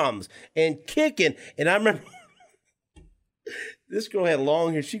bombs and kicking. And I remember... this girl had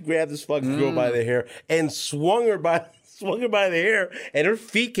long hair. She grabbed this fucking girl by the hair and swung her by the hair, and her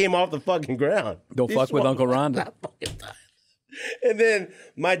feet came off the fucking ground. Don't fuck with Uncle Rhonda. And then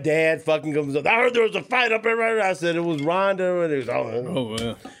my dad fucking comes up. I heard there was a fight up there. Right? I said it was Rhonda. And it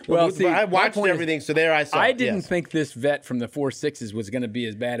was well, see, I watched everything, so there I saw. I didn't think this vet from the 4-6s was going to be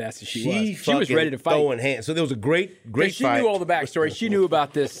as badass as she was. She was ready to fight. Throwing hands. So there was a great fight. She knew all the backstory. She knew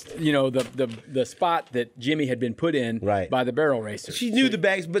about this, the spot that Jimmy had been put in by the barrel racer. She knew the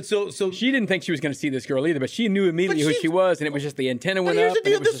bags, but so she didn't think she was going to see this girl either. But she knew immediately who she was, and it was just the antenna went up. Here's the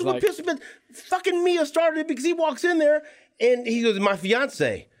deal. This is what pissed me. Fucking Mia started it because he walks in there. And he goes, "My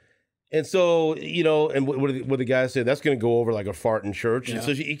fiance," and so and what the guy said, that's going to go over like a fart in church. And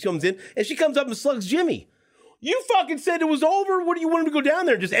so he comes in, and she comes up and slugs Jimmy. You fucking said it was over. What do you want him to go down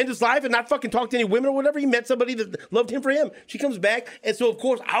there and just end his life and not fucking talk to any women or whatever? He met somebody that loved him for him. She comes back. And so, of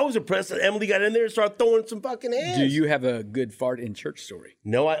course, I was impressed that Emily got in there and started throwing some fucking ass. Do you have a good fart in church story?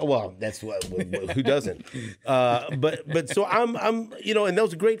 No, well, that's what who doesn't? But so I'm, and that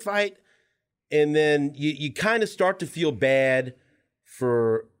was a great fight. And then you kind of start to feel bad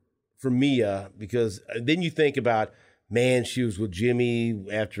for Mia because then you think about, man, she was with Jimmy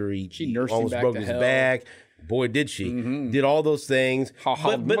after he almost broke his back. Boy, did she. Mm-hmm. Did all those things.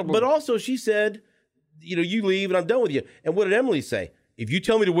 But also she said, you leave and I'm done with you. And what did Emily say? If you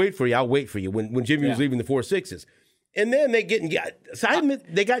tell me to wait for you, I'll wait for you when Jimmy was leaving the 4-6s. And then they get engaged. So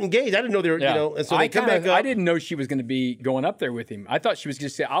they got engaged. I didn't know they were, and so they come back up. I didn't know she was going to be going up there with him. I thought she was going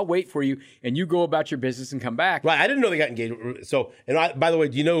to say, I'll wait for you and you go about your business and come back. Right. I didn't know they got engaged. So, by the way,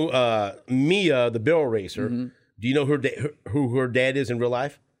 do you know Mia, the barrel racer? Mm-hmm. Do you know who her dad is in real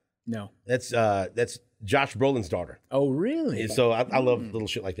life? No. That's Josh Brolin's daughter. Oh, really? And so I love little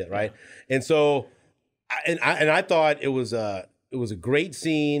shit like that, right? And so, I thought it was a great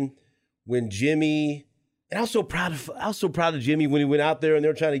scene when Jimmy. And I was so proud of Jimmy when he went out there and they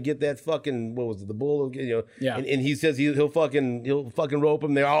were trying to get that fucking, what was it, the bull? Yeah. And he says he'll fucking rope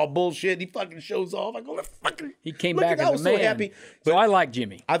him. They're all bullshit. He fucking shows off. I go, fucking. He came back as a man. I was so happy. But so I like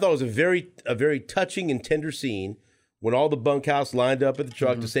Jimmy. I thought it was a very touching and tender scene when all the bunkhouse lined up at the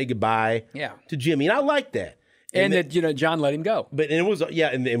truck to say goodbye to Jimmy. And I liked that. And that John let him go. But it was,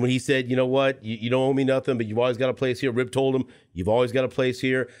 and when he said, you know what, you don't owe me nothing, but you've always got a place here. Rip told him, you've always got a place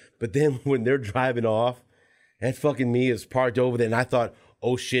here. But then when they're driving off, that fucking Mia is parked over there, and I thought,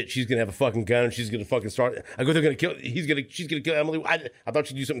 oh shit, she's gonna have a fucking gun, and she's gonna fucking start. I go, she's gonna kill Emily. I thought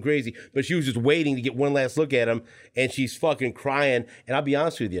she'd do something crazy, but she was just waiting to get one last look at him, and she's fucking crying. And I'll be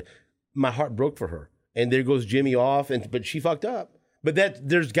honest with you, my heart broke for her. And there goes Jimmy off, but she fucked up. But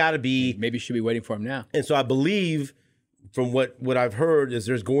there's got to be, maybe she'll be waiting for him now. And so I believe, from what I've heard, is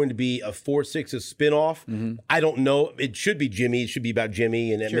there's going to be a 4-6 spinoff. Mm-hmm. I don't know. It should be Jimmy. It should be about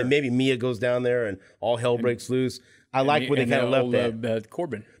Jimmy, and maybe Mia goes down there and all hell breaks loose. I like where they kind of left that.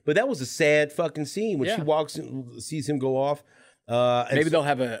 Corbin. But that was a sad fucking scene when she walks and sees him go off. Maybe they'll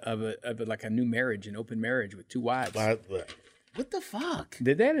have a new marriage, an open marriage with 2 wives. What the fuck?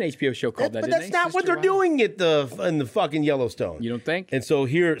 They had an HBO show called that. But that's not what they're doing in the fucking Yellowstone. You don't think? And so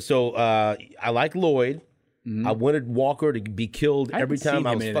I like Lloyd. Mm-hmm. I wanted Walker to be killed every time.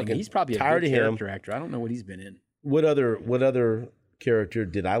 I was fucking he's probably tired a of him. Character actor. I don't know what he's been in. What other character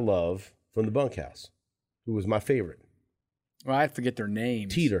did I love from the bunkhouse? Who was my favorite? Well, I forget their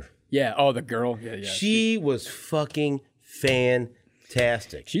names. Teeter. Yeah. Oh, the girl. Yeah. She was fucking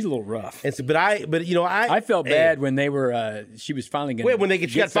fantastic. She's a little rough. And so, I felt bad when they were. She was finally going. Wait, when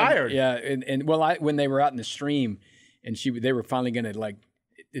she got fired. Yeah, when they were out in the stream, and they were finally going to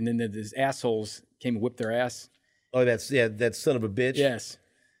and then these assholes came and whipped their ass. Oh, that son of a bitch. Yes,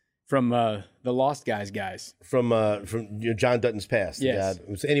 from the Lost guys. From John Dutton's past. Yes.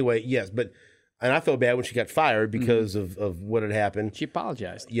 So anyway, yes, and I felt bad when she got fired because of what had happened. She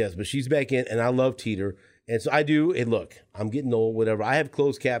apologized. Yes, but she's back in, and I love Teeter. And so I do. And look, I'm getting old, whatever. I have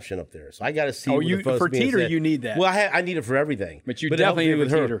closed caption up there, so I got to see. For Teeter, you need that. Well, I need it for everything. But you definitely need it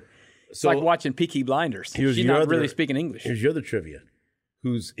with Teeter. It's like watching Peaky Blinders. She's not really speaking English. Here's your other trivia.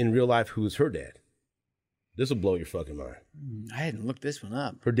 Who's in real life? Who's her dad? This will blow your fucking mind. I hadn't looked this one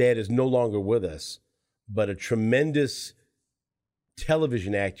up. Her dad is no longer with us, but a tremendous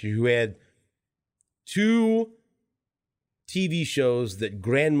television actor who had 2 TV shows that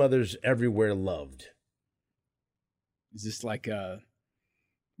grandmothers everywhere loved. Is this like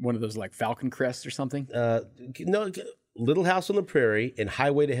one of those like Falcon Crest or something? No, Little House on the Prairie and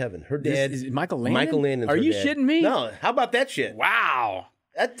Highway to Heaven. Her dad is Michael Landon. Michael Landon. Are you shitting me? No. How about that shit? Wow.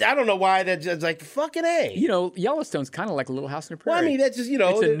 I don't know why that's just like fucking A. Yellowstone's kind of like a Little House on the Prairie. Well, I mean, that's just,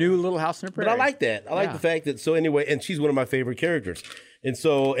 it's a new Little House on the Prairie. But I like that. I like the fact that, so anyway, and she's one of my favorite characters. And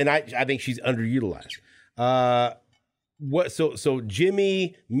so, and I think she's underutilized. So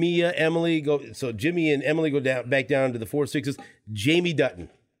Jimmy, Mia, Emily Jimmy and Emily go back down to the 4-6s. Jamie Dutton.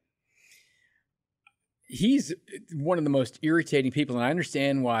 He's one of the most irritating people, and I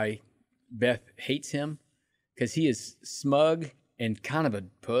understand why Beth hates him, because he is smug and kind of a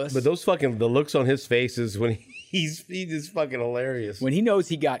puss. But the looks on his face is when he's just fucking hilarious. When he knows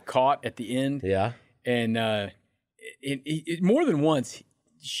he got caught at the end. Yeah. And more than once,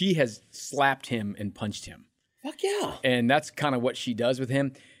 she has slapped him and punched him. Fuck yeah. And that's kind of what she does with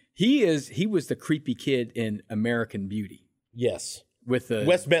him. He was the creepy kid in American Beauty. Yes. With the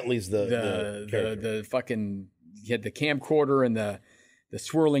Wes Bentley's the fucking, he had the camcorder and the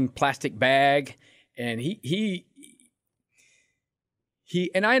swirling plastic bag, and he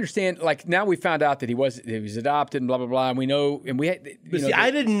and I understand, like, now we found out that he was adopted and blah, blah, blah. And we know, and we had,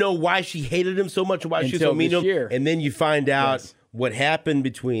 I didn't know why she hated him so much, why she was so mean to him. And then you find out what happened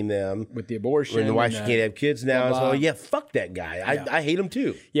between them with the abortion and why she can't have kids now. Blah, blah. So, yeah, fuck that guy. Yeah. I hate him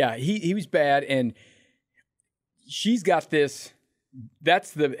too. Yeah, he was bad. And she's got this,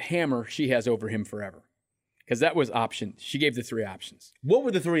 that's the hammer she has over him forever. Because that was she gave the 3 options. What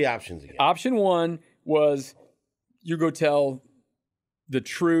were the 3 options again? Option 1 was you go tell the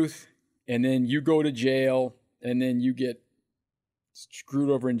truth, and then you go to jail, and then you get screwed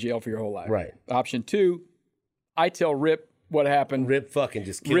over in jail for your whole life. Right. Option 2, I tell Rip what happened. Rip fucking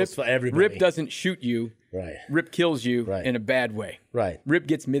just kills everybody. Rip doesn't shoot you. Right. Rip kills you in a bad way. Right. Rip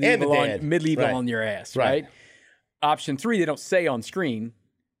gets medieval on your ass. Right. Option 3, they don't say on screen,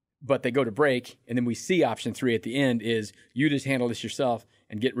 but they go to break, and then we see option 3 at the end is you just handle this yourself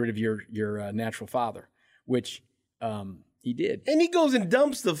and get rid of your natural father, which he did. And he goes and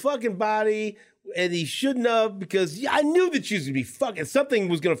dumps the fucking body, and he shouldn't have, because I knew that she was going to be fucking, something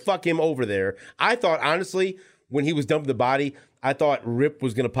was going to fuck him over there. I thought, honestly, when he was dumping the body, I thought Rip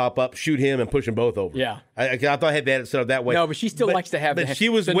was going to pop up, shoot him, and push them both over. Yeah. I thought I had that set up that way. No, but she still likes to have But she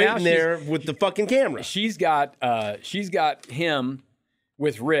was waiting there with the fucking camera. She's got him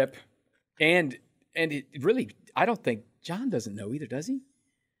with Rip, and it really, I don't think, John doesn't know either, does he?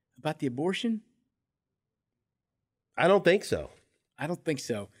 About the abortion? I don't think so. I don't think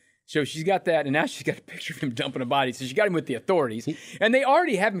so. So she's got that, and now she's got a picture of him dumping a body. So she got him with the authorities, and they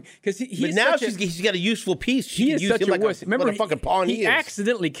already have him because But now she's got a useful piece. He is such a wuss. Remember, what a fucking pawn he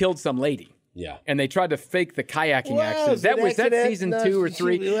accidentally killed some lady. Yeah, and they tried to fake the kayaking accident. That was season 2 or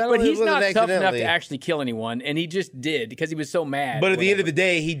 3. But he's not tough enough to actually kill anyone, and he just did because he was so mad. But at the end of the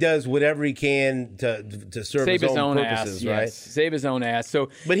day, he does whatever he can to serve his own purposes, ass, right? Yes. Save his own ass. So,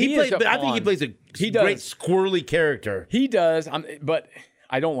 but I think he plays a great squirrely character. He does, but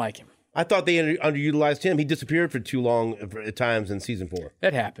I don't like him. I thought they underutilized him. He disappeared for too long at times in season 4.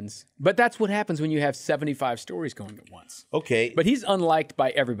 That happens. But that's what happens when you have 75 stories going at once. Okay. But he's unliked by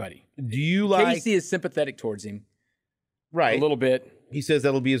everybody. Do you like... Casey is sympathetic towards him. Right. A little bit. He says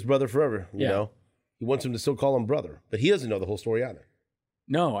that'll be his brother forever, you know? He wants him to still call him brother. But he doesn't know the whole story either.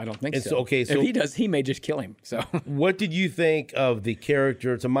 No, I don't think so. Okay, so... If he does, he may just kill him. So, what did you think of the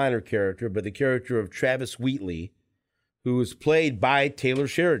character, it's a minor character, but the character of Travis Wheatley, who was played by Taylor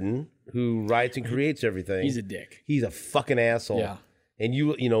Sheridan, who writes and creates everything. He's a dick. He's a fucking asshole. Yeah. And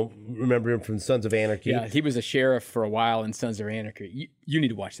you remember him from Sons of Anarchy. Yeah, he was a sheriff for a while in Sons of Anarchy. You need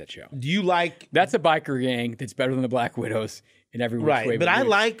to watch that show. Do you like... That's a biker gang that's better than the Black Widows in every which way. Right, but I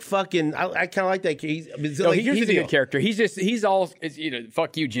like fucking... I kind of like that. He's a good character. He's all...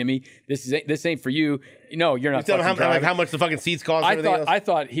 fuck you, Jimmy. This ain't for you. No, you're not fucking driving. How much the fucking seats cost and everything else? I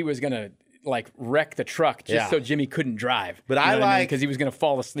thought he was going to... wreck the truck just so Jimmy couldn't drive. But because he was going to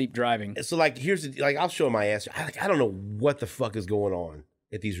fall asleep driving. So here's I'll show my ass. I don't know what the fuck is going on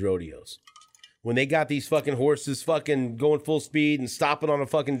at these rodeos when they got these fucking horses fucking going full speed and stopping on a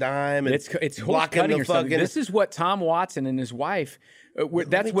fucking dime and it's blocking the fucking. This is what Tom Watson and his wife.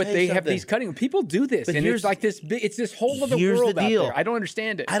 That's what they have these cutting. People do this, and it's like this big. It's this whole other world out there. I don't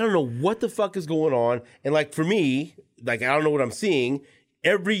understand it. I don't know what the fuck is going on, and for me, I don't know what I'm seeing.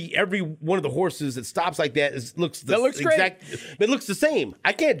 Every one of the horses that stops like that looks great. It looks the same.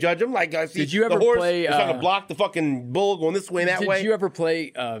 I can't judge them. I see Did you ever the horse play? Trying to block the fucking bull going this way and that way. Did you ever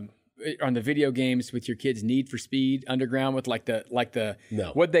play on the video games with your kids Need for Speed Underground with the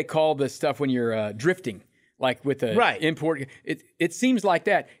no. What they call the stuff when you're drifting, with the import? It seems like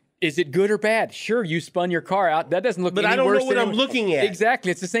that. Is it good or bad? Sure, you spun your car out. That doesn't look. But any I don't worse know what than I'm looking at.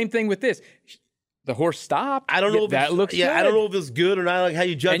 Exactly, it's the same thing with this. The horse stopped. I don't know if that looks good. I don't know if it's good or not. How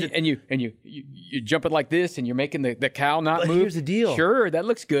you judge it. And you jump it like this, and you're making the cow not move. Here's the deal. Sure, that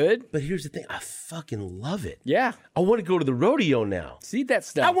looks good. But here's the thing. I fucking love it. Yeah. I want to go to the rodeo now. See that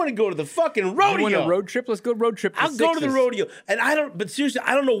stuff. I want to go to the fucking rodeo. You want a road trip? Let's go road trip. I'll go to the rodeo, but seriously,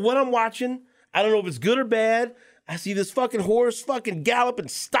 I don't know what I'm watching. I don't know if it's good or bad. I see this fucking horse fucking gallop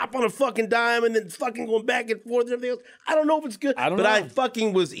and stop on a fucking dime and then fucking going back and forth and everything else. I don't know if it's good, I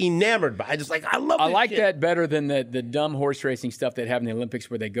fucking was enamored by it. I love it. I like that better than the dumb horse racing stuff they have in the Olympics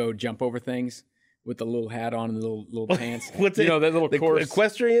where they go jump over things with the little hat on and the little pants. What's that little course?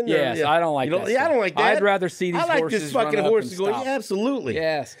 Equestrian? Yes, I don't like that. Yeah, I don't like that. I'd rather see these horses I like this fucking horse going, yeah, absolutely.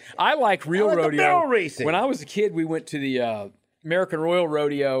 Yes. I like real rodeo. The barrel racing. When I was a kid, we went to the American Royal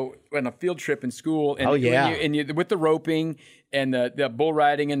Rodeo on a field trip in school. And with the roping and the bull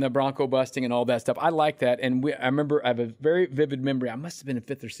riding and the bronco busting and all that stuff. I like that. And I remember, I have a very vivid memory. I must have been in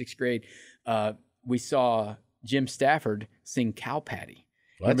 5th or 6th grade. We saw Jim Stafford sing Cow Patty.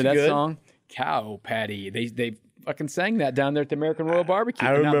 Remember that song? Cow Patty. They fucking sang that down there at the American Royal Barbecue.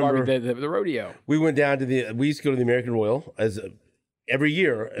 I remember not barbecue, the rodeo. We went down to we used to go to the American Royal every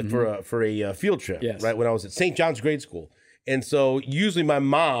year for a field trip, right? When I was at St. John's Grade School. And so usually my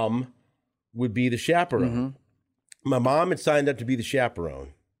mom would be the chaperone. My mom had signed up to be the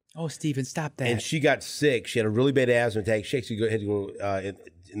chaperone. Oh, Steven, stop that. And she got sick. She had a really bad asthma attack. She actually had to go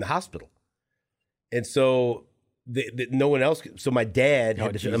in the hospital. And so no one else. So my dad,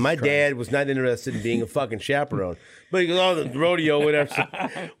 dad was not interested in being a fucking chaperone. But he goes, oh, the rodeo, whatever.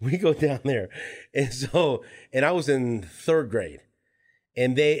 So we go down there. And I was in 3rd grade.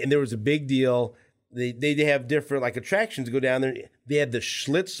 And there was a big deal. They have different like attractions to go down there. They had the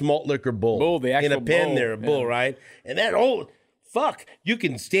Schlitz malt liquor bull, the actual in a pen bull. there, a bull, right? And that fuck, you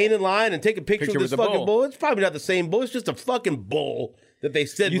can stand in line and take a picture of this fucking bull. It's probably not the same bull. It's just a fucking bull that they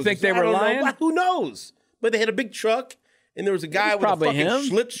said. You think they were lying? Who knows? But they had a big truck, and there was a guy with a fucking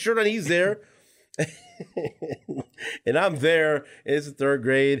Schlitz shirt on. He's there. And I'm there, and it's the 3rd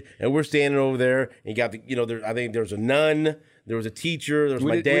grade, and we're standing over there, and you got I think there was a nun, there was a teacher, there was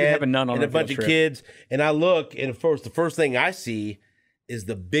my dad, and a bunch of kids. And I look, and the first thing I see is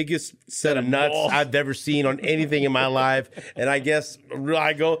the biggest set of nuts I've ever seen on anything in my life. And I guess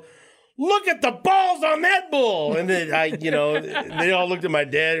I go, look at the balls on that bull. And then they all looked at my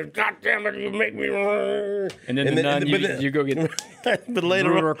dad. God damn it, you make me. And then you go get but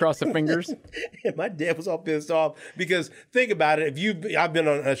later on, across the fingers. My dad was all pissed off because think about it. I've been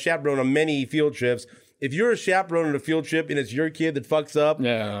on a chaperone on many field trips. If you're a chaperone on a field trip and it's your kid that fucks up,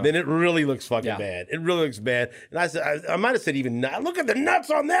 then it really looks fucking bad. It really looks bad. And I said, I might have said even, look at the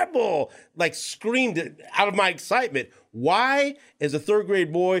nuts on that bull. Like screamed it out of my excitement. Why, as a 3rd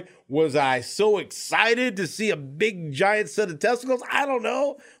grade boy, was I so excited to see a big giant set of testicles? I don't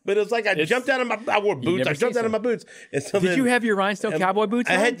know. But it was like I wore boots. I jumped out of my boots. And so Did you have your rhinestone cowboy boots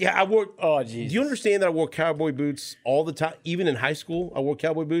on? I wore. Oh, jeez. Do you understand that I wore cowboy boots all the time? Even in high school, I wore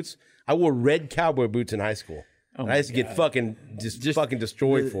cowboy boots. I wore red cowboy boots in high school. Oh, I used to get fucking fucking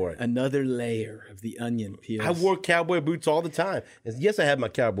destroyed for it. Another layer of the onion peel. I wore cowboy boots all the time. And yes, I had my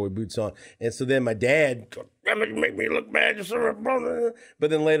cowboy boots on. And so then my dad, make me look bad. But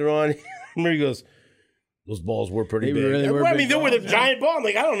then later on, he goes, those balls were pretty big. Really were they were the giant ball. I'm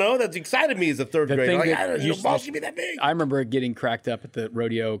like, I don't know. That's excited me as a 3rd grader. Like, balls should be that big. I remember getting cracked up at the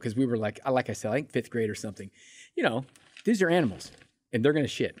rodeo because we were like I said, I think 5th grade or something. These are animals and they're going to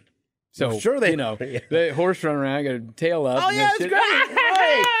shit. So, sure the horse run around, got a tail up. Oh, yeah, it's great.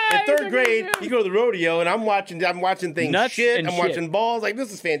 Hey, in 3rd grade, you go to the rodeo, and I'm watching things nuts shit. I'm watching balls. Like,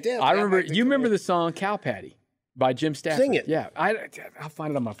 this is fantastic. I remember the song Cow Patty by Jim Stafford. Sing it. Yeah, I'll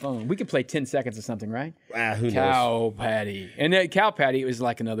find it on my phone. We could play 10 seconds of something, right? Who knows? Cow Patty. And that Cow Patty was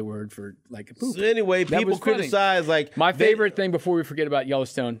like another word for like a poop. So anyway, people criticize like... My favorite thing before we forget about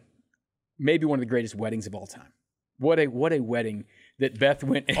Yellowstone, maybe one of the greatest weddings of all time. What a wedding that Beth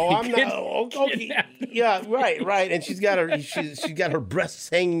went. And okay. Yeah, right. And she's got her breasts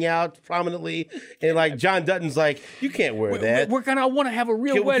hanging out prominently, and like John Dutton's like, you can't wear that. I want to have a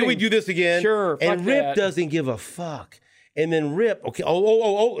real wedding. Can we do this again? Sure. And Rip doesn't give a fuck. And then Rip, okay.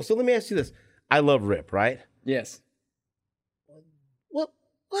 So let me ask you this. I love Rip, right? Yes.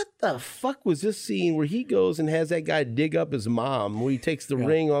 What the fuck was this scene where he goes and has that guy dig up his mom, where he takes the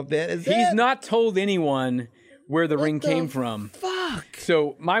ring off that? He's not told anyone where the ring came from. Fuck.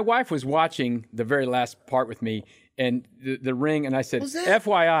 So my wife was watching the very last part with me, and the ring, and I said,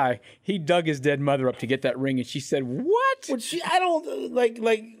 FYI, he dug his dead mother up to get that ring, and she said, what? Well, I don't, like,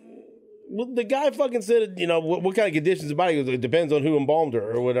 well, the guy fucking said, what kind of conditions the body goes, it depends on who embalmed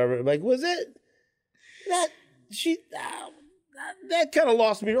her or whatever. Like, was it? That kind of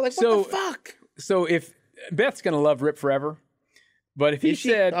lost me. Like, what the fuck? So if Beth's going to love Rip forever, but if he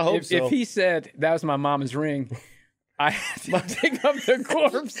said that was my mama's ring, I had to dig up the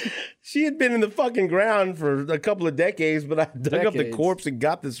corpse. She had been in the fucking ground for a couple of decades, but I dug up the corpse and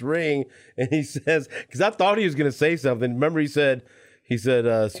got this ring. And he says, because I thought he was going to say something. Remember, he said, she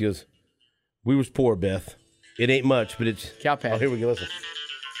goes, we was poor, Beth. It ain't much, but it's Cow Patty. Oh, here we go. Listen.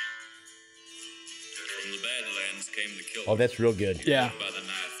 From the Badlands came the killer. Oh, that's real good. Yeah.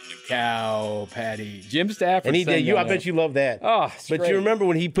 Cow Patty. Jim Stafford. And he did. I bet you love that. Oh, but great. You remember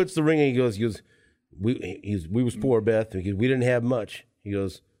when he puts the ring in, he goes, we was poor, Beth. We didn't have much. He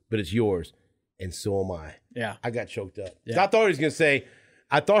goes, but it's yours, and so am I. Yeah. I got choked up. Yeah. I thought he was gonna say,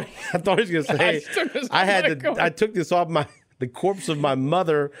 I took this off the corpse of my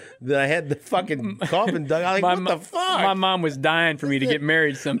mother that I had the fucking coffin dug. I was like, what the fuck? My mom was dying for me to get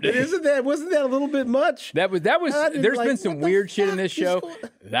married someday. Wasn't that a little bit much? That was. There's been some weird shit in this show.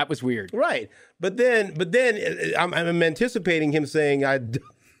 That was weird. Right. But then I'm anticipating him saying,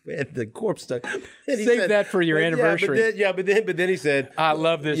 had the corpse stuck. Save that for your anniversary. But then he said, I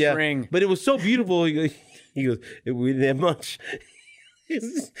love this ring. But it was so beautiful. He goes, we didn't have much. We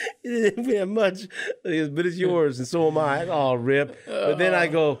didn't have much, but it's yours, and so am I. Oh, Rip. But then I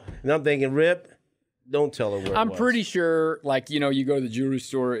go, and I'm thinking, Rip, don't tell her where I'm pretty sure, like, you go to the jewelry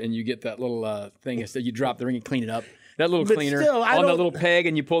store and you get that little thing that you drop the ring and clean it up. That little cleaner on the little peg,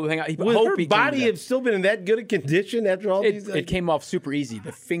 and you pull the thing out. Would her body have still been in that good a condition after all these? It came off super easy.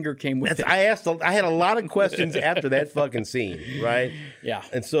 The finger came with it. I had a lot of questions after that fucking scene, right? Yeah.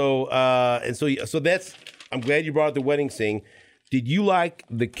 And so that's. I'm glad you brought up the wedding scene. Did you like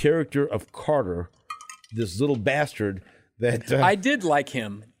the character of Carter, this little bastard? That I did like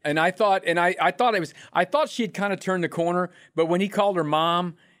him, and I thought she had kind of turned the corner, but when he called her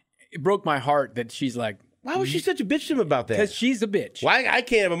mom, it broke my heart that she's like, why was she such a bitch to him about that? Because she's a bitch. Well, I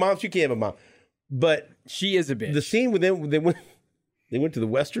can't have a mom. She can't have a mom, but she is a bitch. The scene with them, they went to the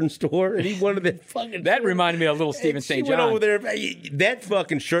Western store, and he wanted that fucking. That reminded me of little Stephen St. John. Went over there. That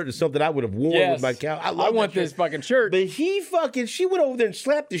fucking shirt is something I would have worn with my cow. I want this fucking shirt. But she went over there and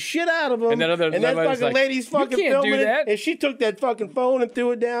slapped the shit out of him. And that fucking like, lady's fucking filming it, and she took that fucking phone and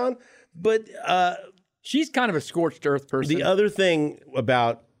threw it down. But she's kind of a scorched earth person. The other thing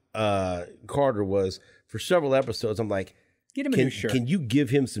about Carter was, for several episodes, I'm like, get him a new shirt. Can you give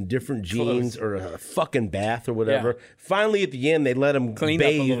him some different jeans or a fucking bath or whatever? Yeah. Finally, at the end, they let him clean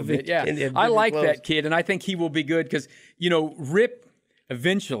bathe up a little bit. Yeah, I like that kid, and I think he will be good because Rip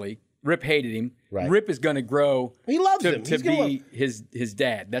eventually. Rip hated him. Right. Rip is going to grow. He loves him to be his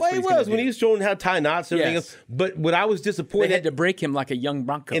dad. That's what he was when he was showing how to tie knots and everything else. But what I was disappointed, they had to break him like a young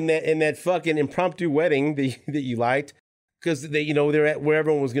bronco in that fucking impromptu wedding that you liked, because they're at where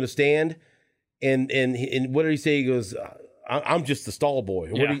everyone was going to stand, and what did he say? He goes, I'm just the stall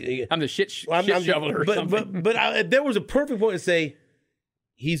boy. Yeah. I'm the shit shoveler or something. But there was a perfect point to say,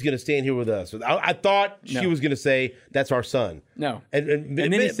 he's going to stand here with us. I thought she was going to say, that's our son. No. And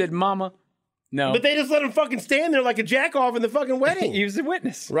then he said, Mama. No. But they just let him fucking stand there like a jack-off in the fucking wedding. He was a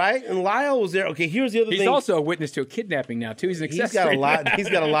witness. Right? And Lyle was there. Okay, here's the other thing. He's also a witness to a kidnapping now, too. He's an accessory. He's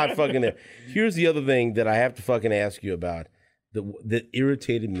got a lot fucking there. Here's the other thing that I have to fucking ask you about that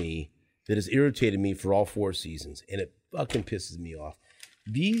has irritated me for all 4 seasons, and it fucking pisses me off.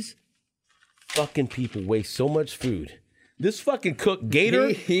 These fucking people waste so much food. This fucking cook, Gator,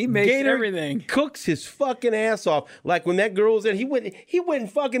 he makes everything. Cooks his fucking ass off. Like when that girl was there, he went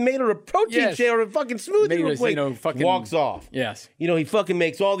and fucking made her a protein shake or a fucking smoothie real quick. Fucking walks off. Yes. He fucking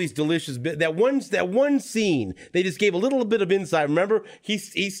makes all these delicious that one scene, they just gave a little bit of insight. Remember?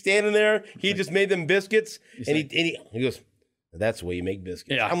 He's standing there, he just made them biscuits, and he goes, that's the way you make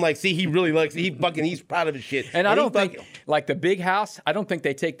biscuits. Yeah. I'm like, see, he really likes it. He's proud of his shit. And I don't think, like the big house, I don't think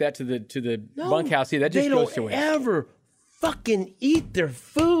they take that to the bunkhouse here. That just goes to it. They don't ever fucking eat their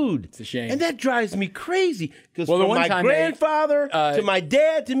food. It's a shame. And that drives me crazy. Because from my grandfather to my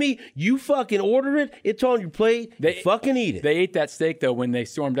dad to me, you fucking order it, it's on your plate, you fucking eat it. They ate that steak, though, when they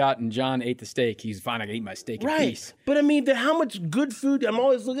stormed out and John ate the steak. He's fine, I can eat my steak in peace. But I mean, how much good food, I'm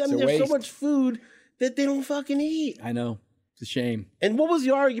always looking, there's so much food that they don't fucking eat. I know. It's a shame. And what was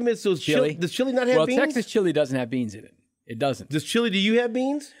the argument? So chili? Does chili not have beans? Well, Texas chili doesn't have beans in it. It doesn't. Do you have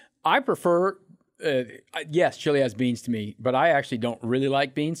beans? I prefer, yes, chili has beans to me, but I actually don't really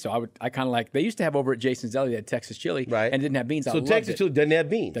like beans. So I kind of like, they used to have over at Jason's Deli, they had Texas chili and didn't have beans. So Texas chili doesn't have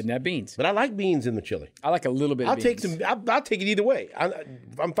beans? Doesn't have beans. But I like beans in the chili. I like a little bit of beans. I'll take it either way.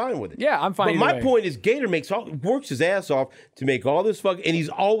 I'm fine with it. Yeah, I'm fine. But my point is, Gator works his ass off to make all this fucking, and he's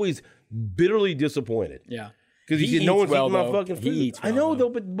always bitterly disappointed. Yeah. Because he said, no one's eating my fucking food. He eats well, I know, though,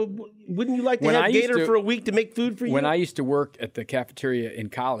 but wouldn't you like to have Gator for a week to make food for you? When I used to work at the cafeteria in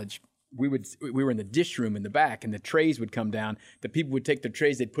college, we were in the dish room in the back, and the trays would come down. The people would take their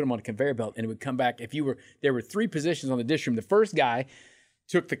trays, they'd put them on a conveyor belt, and it would come back. There were 3 positions on the dish room. The first guy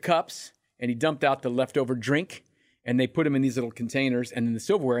took the cups, and he dumped out the leftover drink, and they put them in these little containers, and then the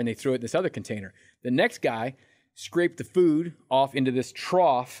silverware, and they threw it in this other container. The next guy scraped the food off into this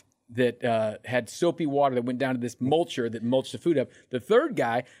trough that had soapy water that went down to this mulcher that mulched the food up. The third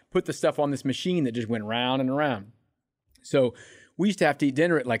guy put the stuff on this machine that just went round and around. So we used to have to eat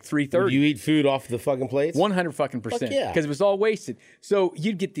dinner at like 3:30. Would you eat food off the fucking plates? 100 fucking percent. Yeah. Because it was all wasted. So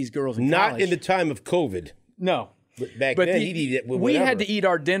you'd get these girls in college. Not in the time of COVID. No. But back then, he'd eat it with we had to eat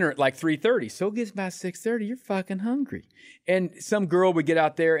our dinner at like 3:30. So it gets about 6:30. You're fucking hungry. And some girl would get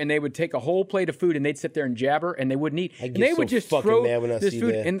out there and they would take a whole plate of food and they'd sit there and jabber and they wouldn't eat. And they would just throw this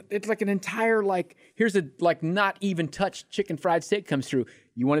food. And it's like an entire, here's a not even touched chicken fried steak comes through.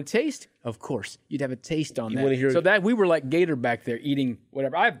 You want to taste? Of course. You'd have a taste on that. So that we were like Gator back there eating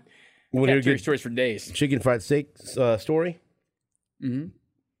whatever. I've cafeteria stories for days. Chicken fried steak story?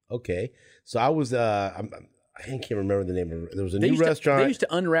 Mm-hmm. Okay. So I was, I can't remember the name of it. There was a new restaurant. They used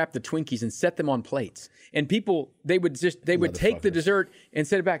to unwrap the Twinkies and set them on plates. And people, they would take the dessert and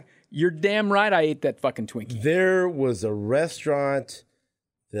set it back. You're damn right I ate that fucking Twinkie. There was a restaurant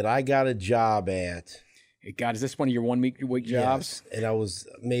that I got a job at. Hey, God, is this one of your 1 week jobs? Yes, and I was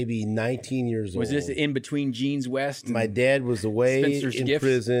maybe 19 years old. Was this in between Gene's West? My dad was away in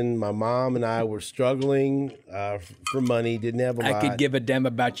prison. My mom and I were struggling for money, didn't have a lot. I could give a damn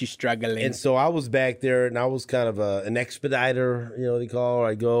about you struggling. And so I was back there, and I was kind of an expediter, you know what they call it.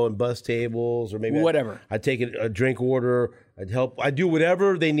 I'd go and bus tables, or maybe whatever. I'd take a drink order. I'd help. I'd do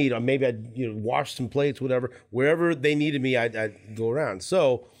whatever they need. Or maybe I'd wash some plates, whatever. Wherever they needed me, I'd go around.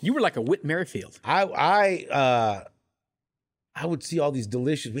 So you were like a Whit Merrifield. I would see all these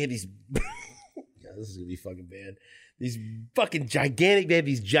delicious. We had these. Yeah, this is gonna be fucking bad. These fucking gigantic. They had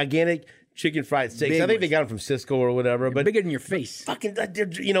these gigantic chicken fried steaks. I think they got them from Cisco or whatever. But bigger than your face. Fucking,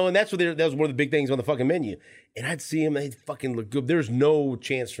 and that's what that was one of the big things on the fucking menu. And I'd see them. They fucking look good. There's no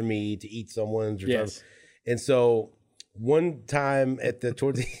chance for me to eat someone's. Or something. And so. One time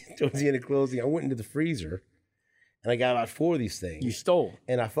towards the end of closing, I went into the freezer, and I got about 4 of these things. You stole,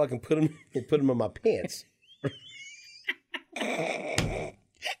 and I fucking put them in my pants. Because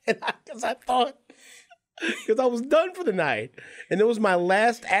I was done for the night, and it was my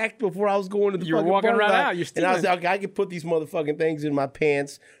last act before I was going to the. You were walking right out. You're stealing. And I was like, I could put these motherfucking things in my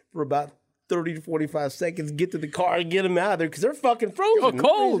pants for about 30 to 45 seconds, get to the car and get them out of there because they're fucking frozen. Oh,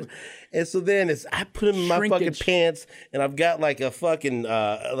 cold. And so then I put them in my fucking pants, and I've got like a fucking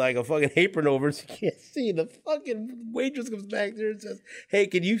apron over so you can't see. The fucking waitress comes back there and says, "Hey,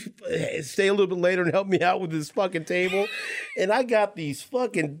 can you stay a little bit later and help me out with this fucking table?" And I got these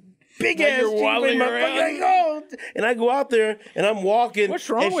fucking big ass in my fucking, and I go out there and I'm walking. What's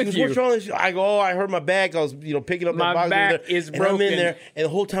wrong with you? What's wrong with you? I go, I hurt my back. I was picking up my box. back over there, is and broken. I'm in there, and the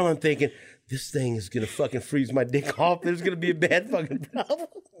whole time I'm thinking, this thing is gonna fucking freeze my dick off. There's gonna be a bad fucking problem.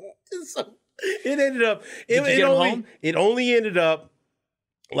 So it ended up. It only ended up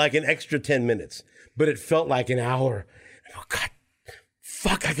like an extra 10 minutes, but it felt like an hour. Oh God,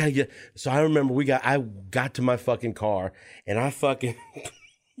 fuck! I gotta get. So I remember I got to my fucking car and I fucking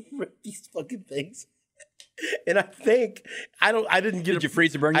ripped these fucking things. And I think I didn't get. Did you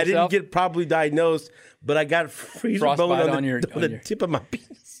freeze or burn yourself? I didn't get properly diagnosed, but I got freezer bone on the tip of my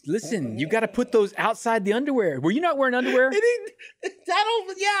penis. Listen, you got to put those outside the underwear. Were you not wearing underwear? But it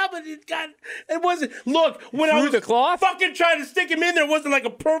wasn't. Look, when I was the cloth? fucking trying to stick him in there, it wasn't like a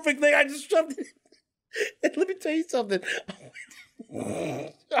perfect thing. I just shoved it. And let me tell you something.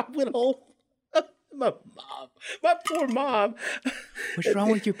 I went home. My poor mom. What's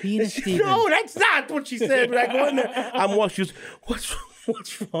wrong with your penis, Steven? No, that's not what she said. When I go in there, I'm watching. She goes,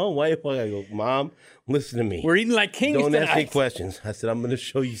 what's wrong? Why? I go, Mom, listen to me. We're eating like kings Don't tonight. ask me questions. I said, I'm going to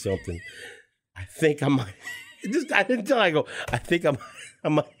show you something. I think I might. I didn't tell. I go, I think I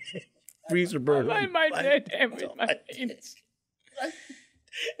might freeze or burn. I might damage my penis.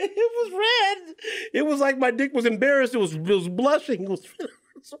 It was red. It was like my dick was embarrassed. It was blushing. It was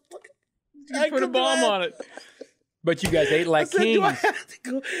so fucking. You put a bomb on it. But you guys ate like kings. Do I have to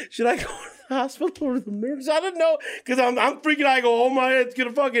go? Should I go to the hospital or the nurse? I don't know. Because I'm freaking out. I go, oh my, it's going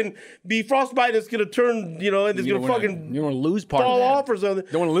to fucking be frostbite. It's going to turn, and it's going to fucking you want to lose part fall of that. off or something.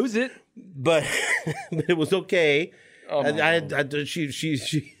 Don't want to lose it. But it was okay. Oh, she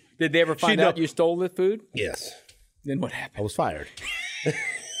Did they ever find out you stole the food? Yes. Then what happened? I was fired.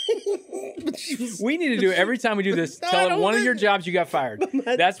 We need to do it every time we do this. Tell them one of your jobs you got fired.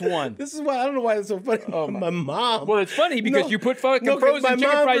 That's one. This is why I don't know why it's so funny. Oh, my mom. Well, it's funny because you put fucking frozen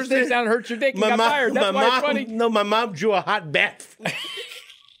chicken fried sticks down and hurt your dick and got fired. That's why it's funny. No, my mom drew a hot bath.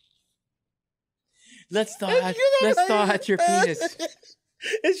 Let's thaw out your penis.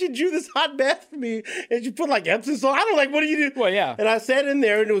 And she drew this hot bath for me, and she put like Epsom salt. I don't like. What do you do? Well, yeah. And I sat in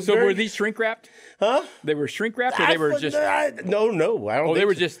there, and it was. So were these shrink wrapped? Huh? They were shrink wrapped, or they were just. No. I don't. Oh, they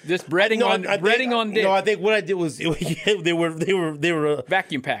were just breading on dick. No, I think what I did was they were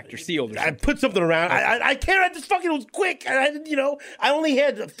vacuum packed or sealed. I put something around. I can't. I just fucking was quick. And I only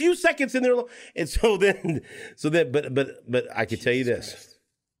had a few seconds in there, and so then, but I can tell you this: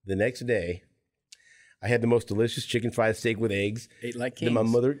 the next day. I had the most delicious chicken fried steak with eggs. Ate like kings. That my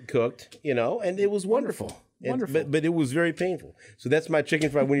mother cooked, and it was wonderful. Wonderful. But it was very painful. So that's my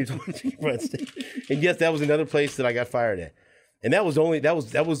chicken fried when you're talking chicken fried steak. And yes, that was another place that I got fired at. And that was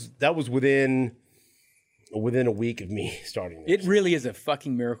within within a week of me starting this. It really is a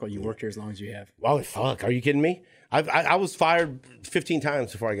fucking miracle you worked here as long as you have. Oh, fuck. Are you kidding me? I was fired 15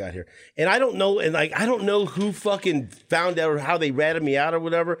 times before I got here. And I don't know, I don't know who fucking found out or how they ratted me out or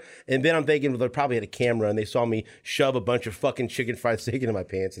whatever. And then I'm thinking, well, they probably had a camera and they saw me shove a bunch of fucking chicken fried steak into my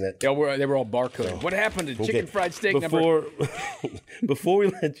pants. And that. They were all barcoded. What happened to chicken fried steak before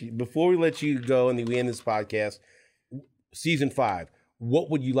we let you go and we end this podcast, season 5. What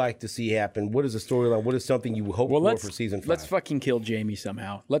would you like to see happen? What is the storyline? What is something you hope for season 5? Let's fucking kill Jamie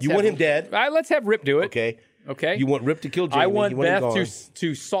somehow. You want him dead? Let's have Rip do it. Okay. You want Rip to kill Jamie? I want Beth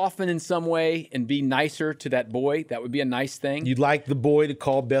to soften in some way and be nicer to that boy. That would be a nice thing. You'd like the boy to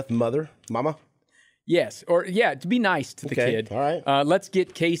call Beth mama? Yes. Or, to be nice to the kid. All right. Let's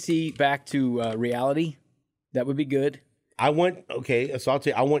get Casey back to reality. That would be good. So I'll tell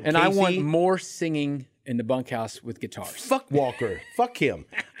you, I want And Casey. I want more singing in the bunkhouse with guitars. Fuck Walker. Fuck him.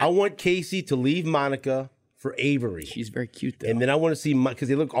 I want Casey to leave Monica for Avery. She's very cute, though. And then I want to see, because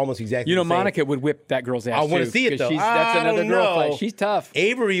they look almost exactly the same. Monica would whip that girl's ass, I want to see it, though. That's another girl fight. She's tough.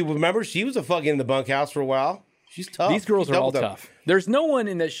 Avery, remember, she was a fucking in the bunkhouse for a while. She's tough. These girls are all tough. There's no one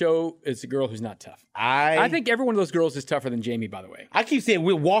in that show is a girl who's not tough. I think every one of those girls is tougher than Jamie, by the way. I keep saying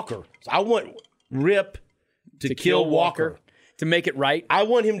Will Walker. So I want Rip to kill Walker. To make it right. I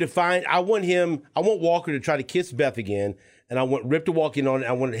want Walker to try to kiss Beth again, and I want Rip to walk in on it.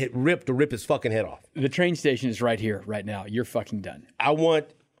 I want to hit Rip to rip his fucking head off. The train station is right here, right now. You're fucking done. I want,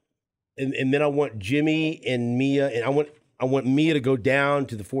 and then I want Jimmy and Mia, and I want Mia to go down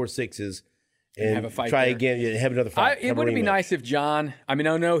to the 4-6s and have a fight try there. again, and have another fight. It would be nice if John, I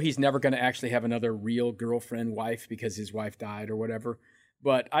know he's never going to actually have another real girlfriend, wife, because his wife died or whatever.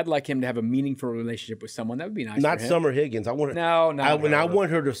 But I'd like him to have a meaningful relationship with someone. That would be nice. Not for him. Summer Higgins. I want I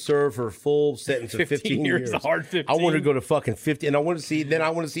want her to serve her full sentence of 15 years. A hard 15. I want her to go to fucking 50, and I want to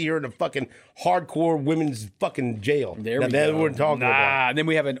see her in a fucking hardcore women's fucking jail. There we go. That's what we're talking about. And then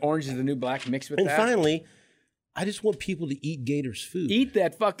we have an Orange is the New Black mixed with that. And finally, I just want people to eat Gator's food. Eat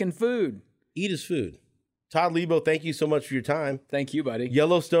that fucking food. Eat his food. Todd Lebo, thank you so much for your time. Thank you, buddy.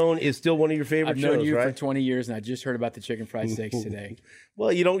 Yellowstone is still one of your favorite shows, right? I've known you for 20 years, and I just heard about the chicken fried steaks today.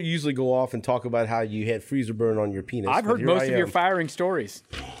 Well, you don't usually go off and talk about how you had freezer burn on your penis. I've heard most of your firing stories.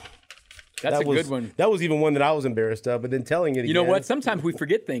 That's a good one. That was even one that I was embarrassed of, but then telling it again. You know what? Sometimes we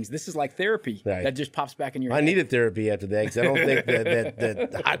forget things. This is like therapy. Right. That just pops back in your head. I needed therapy after that because I don't think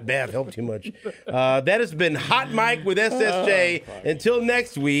that hot bath helped too much. That has been Hot Mike with SSJ. Until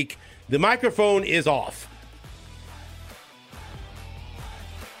next week, the microphone is off.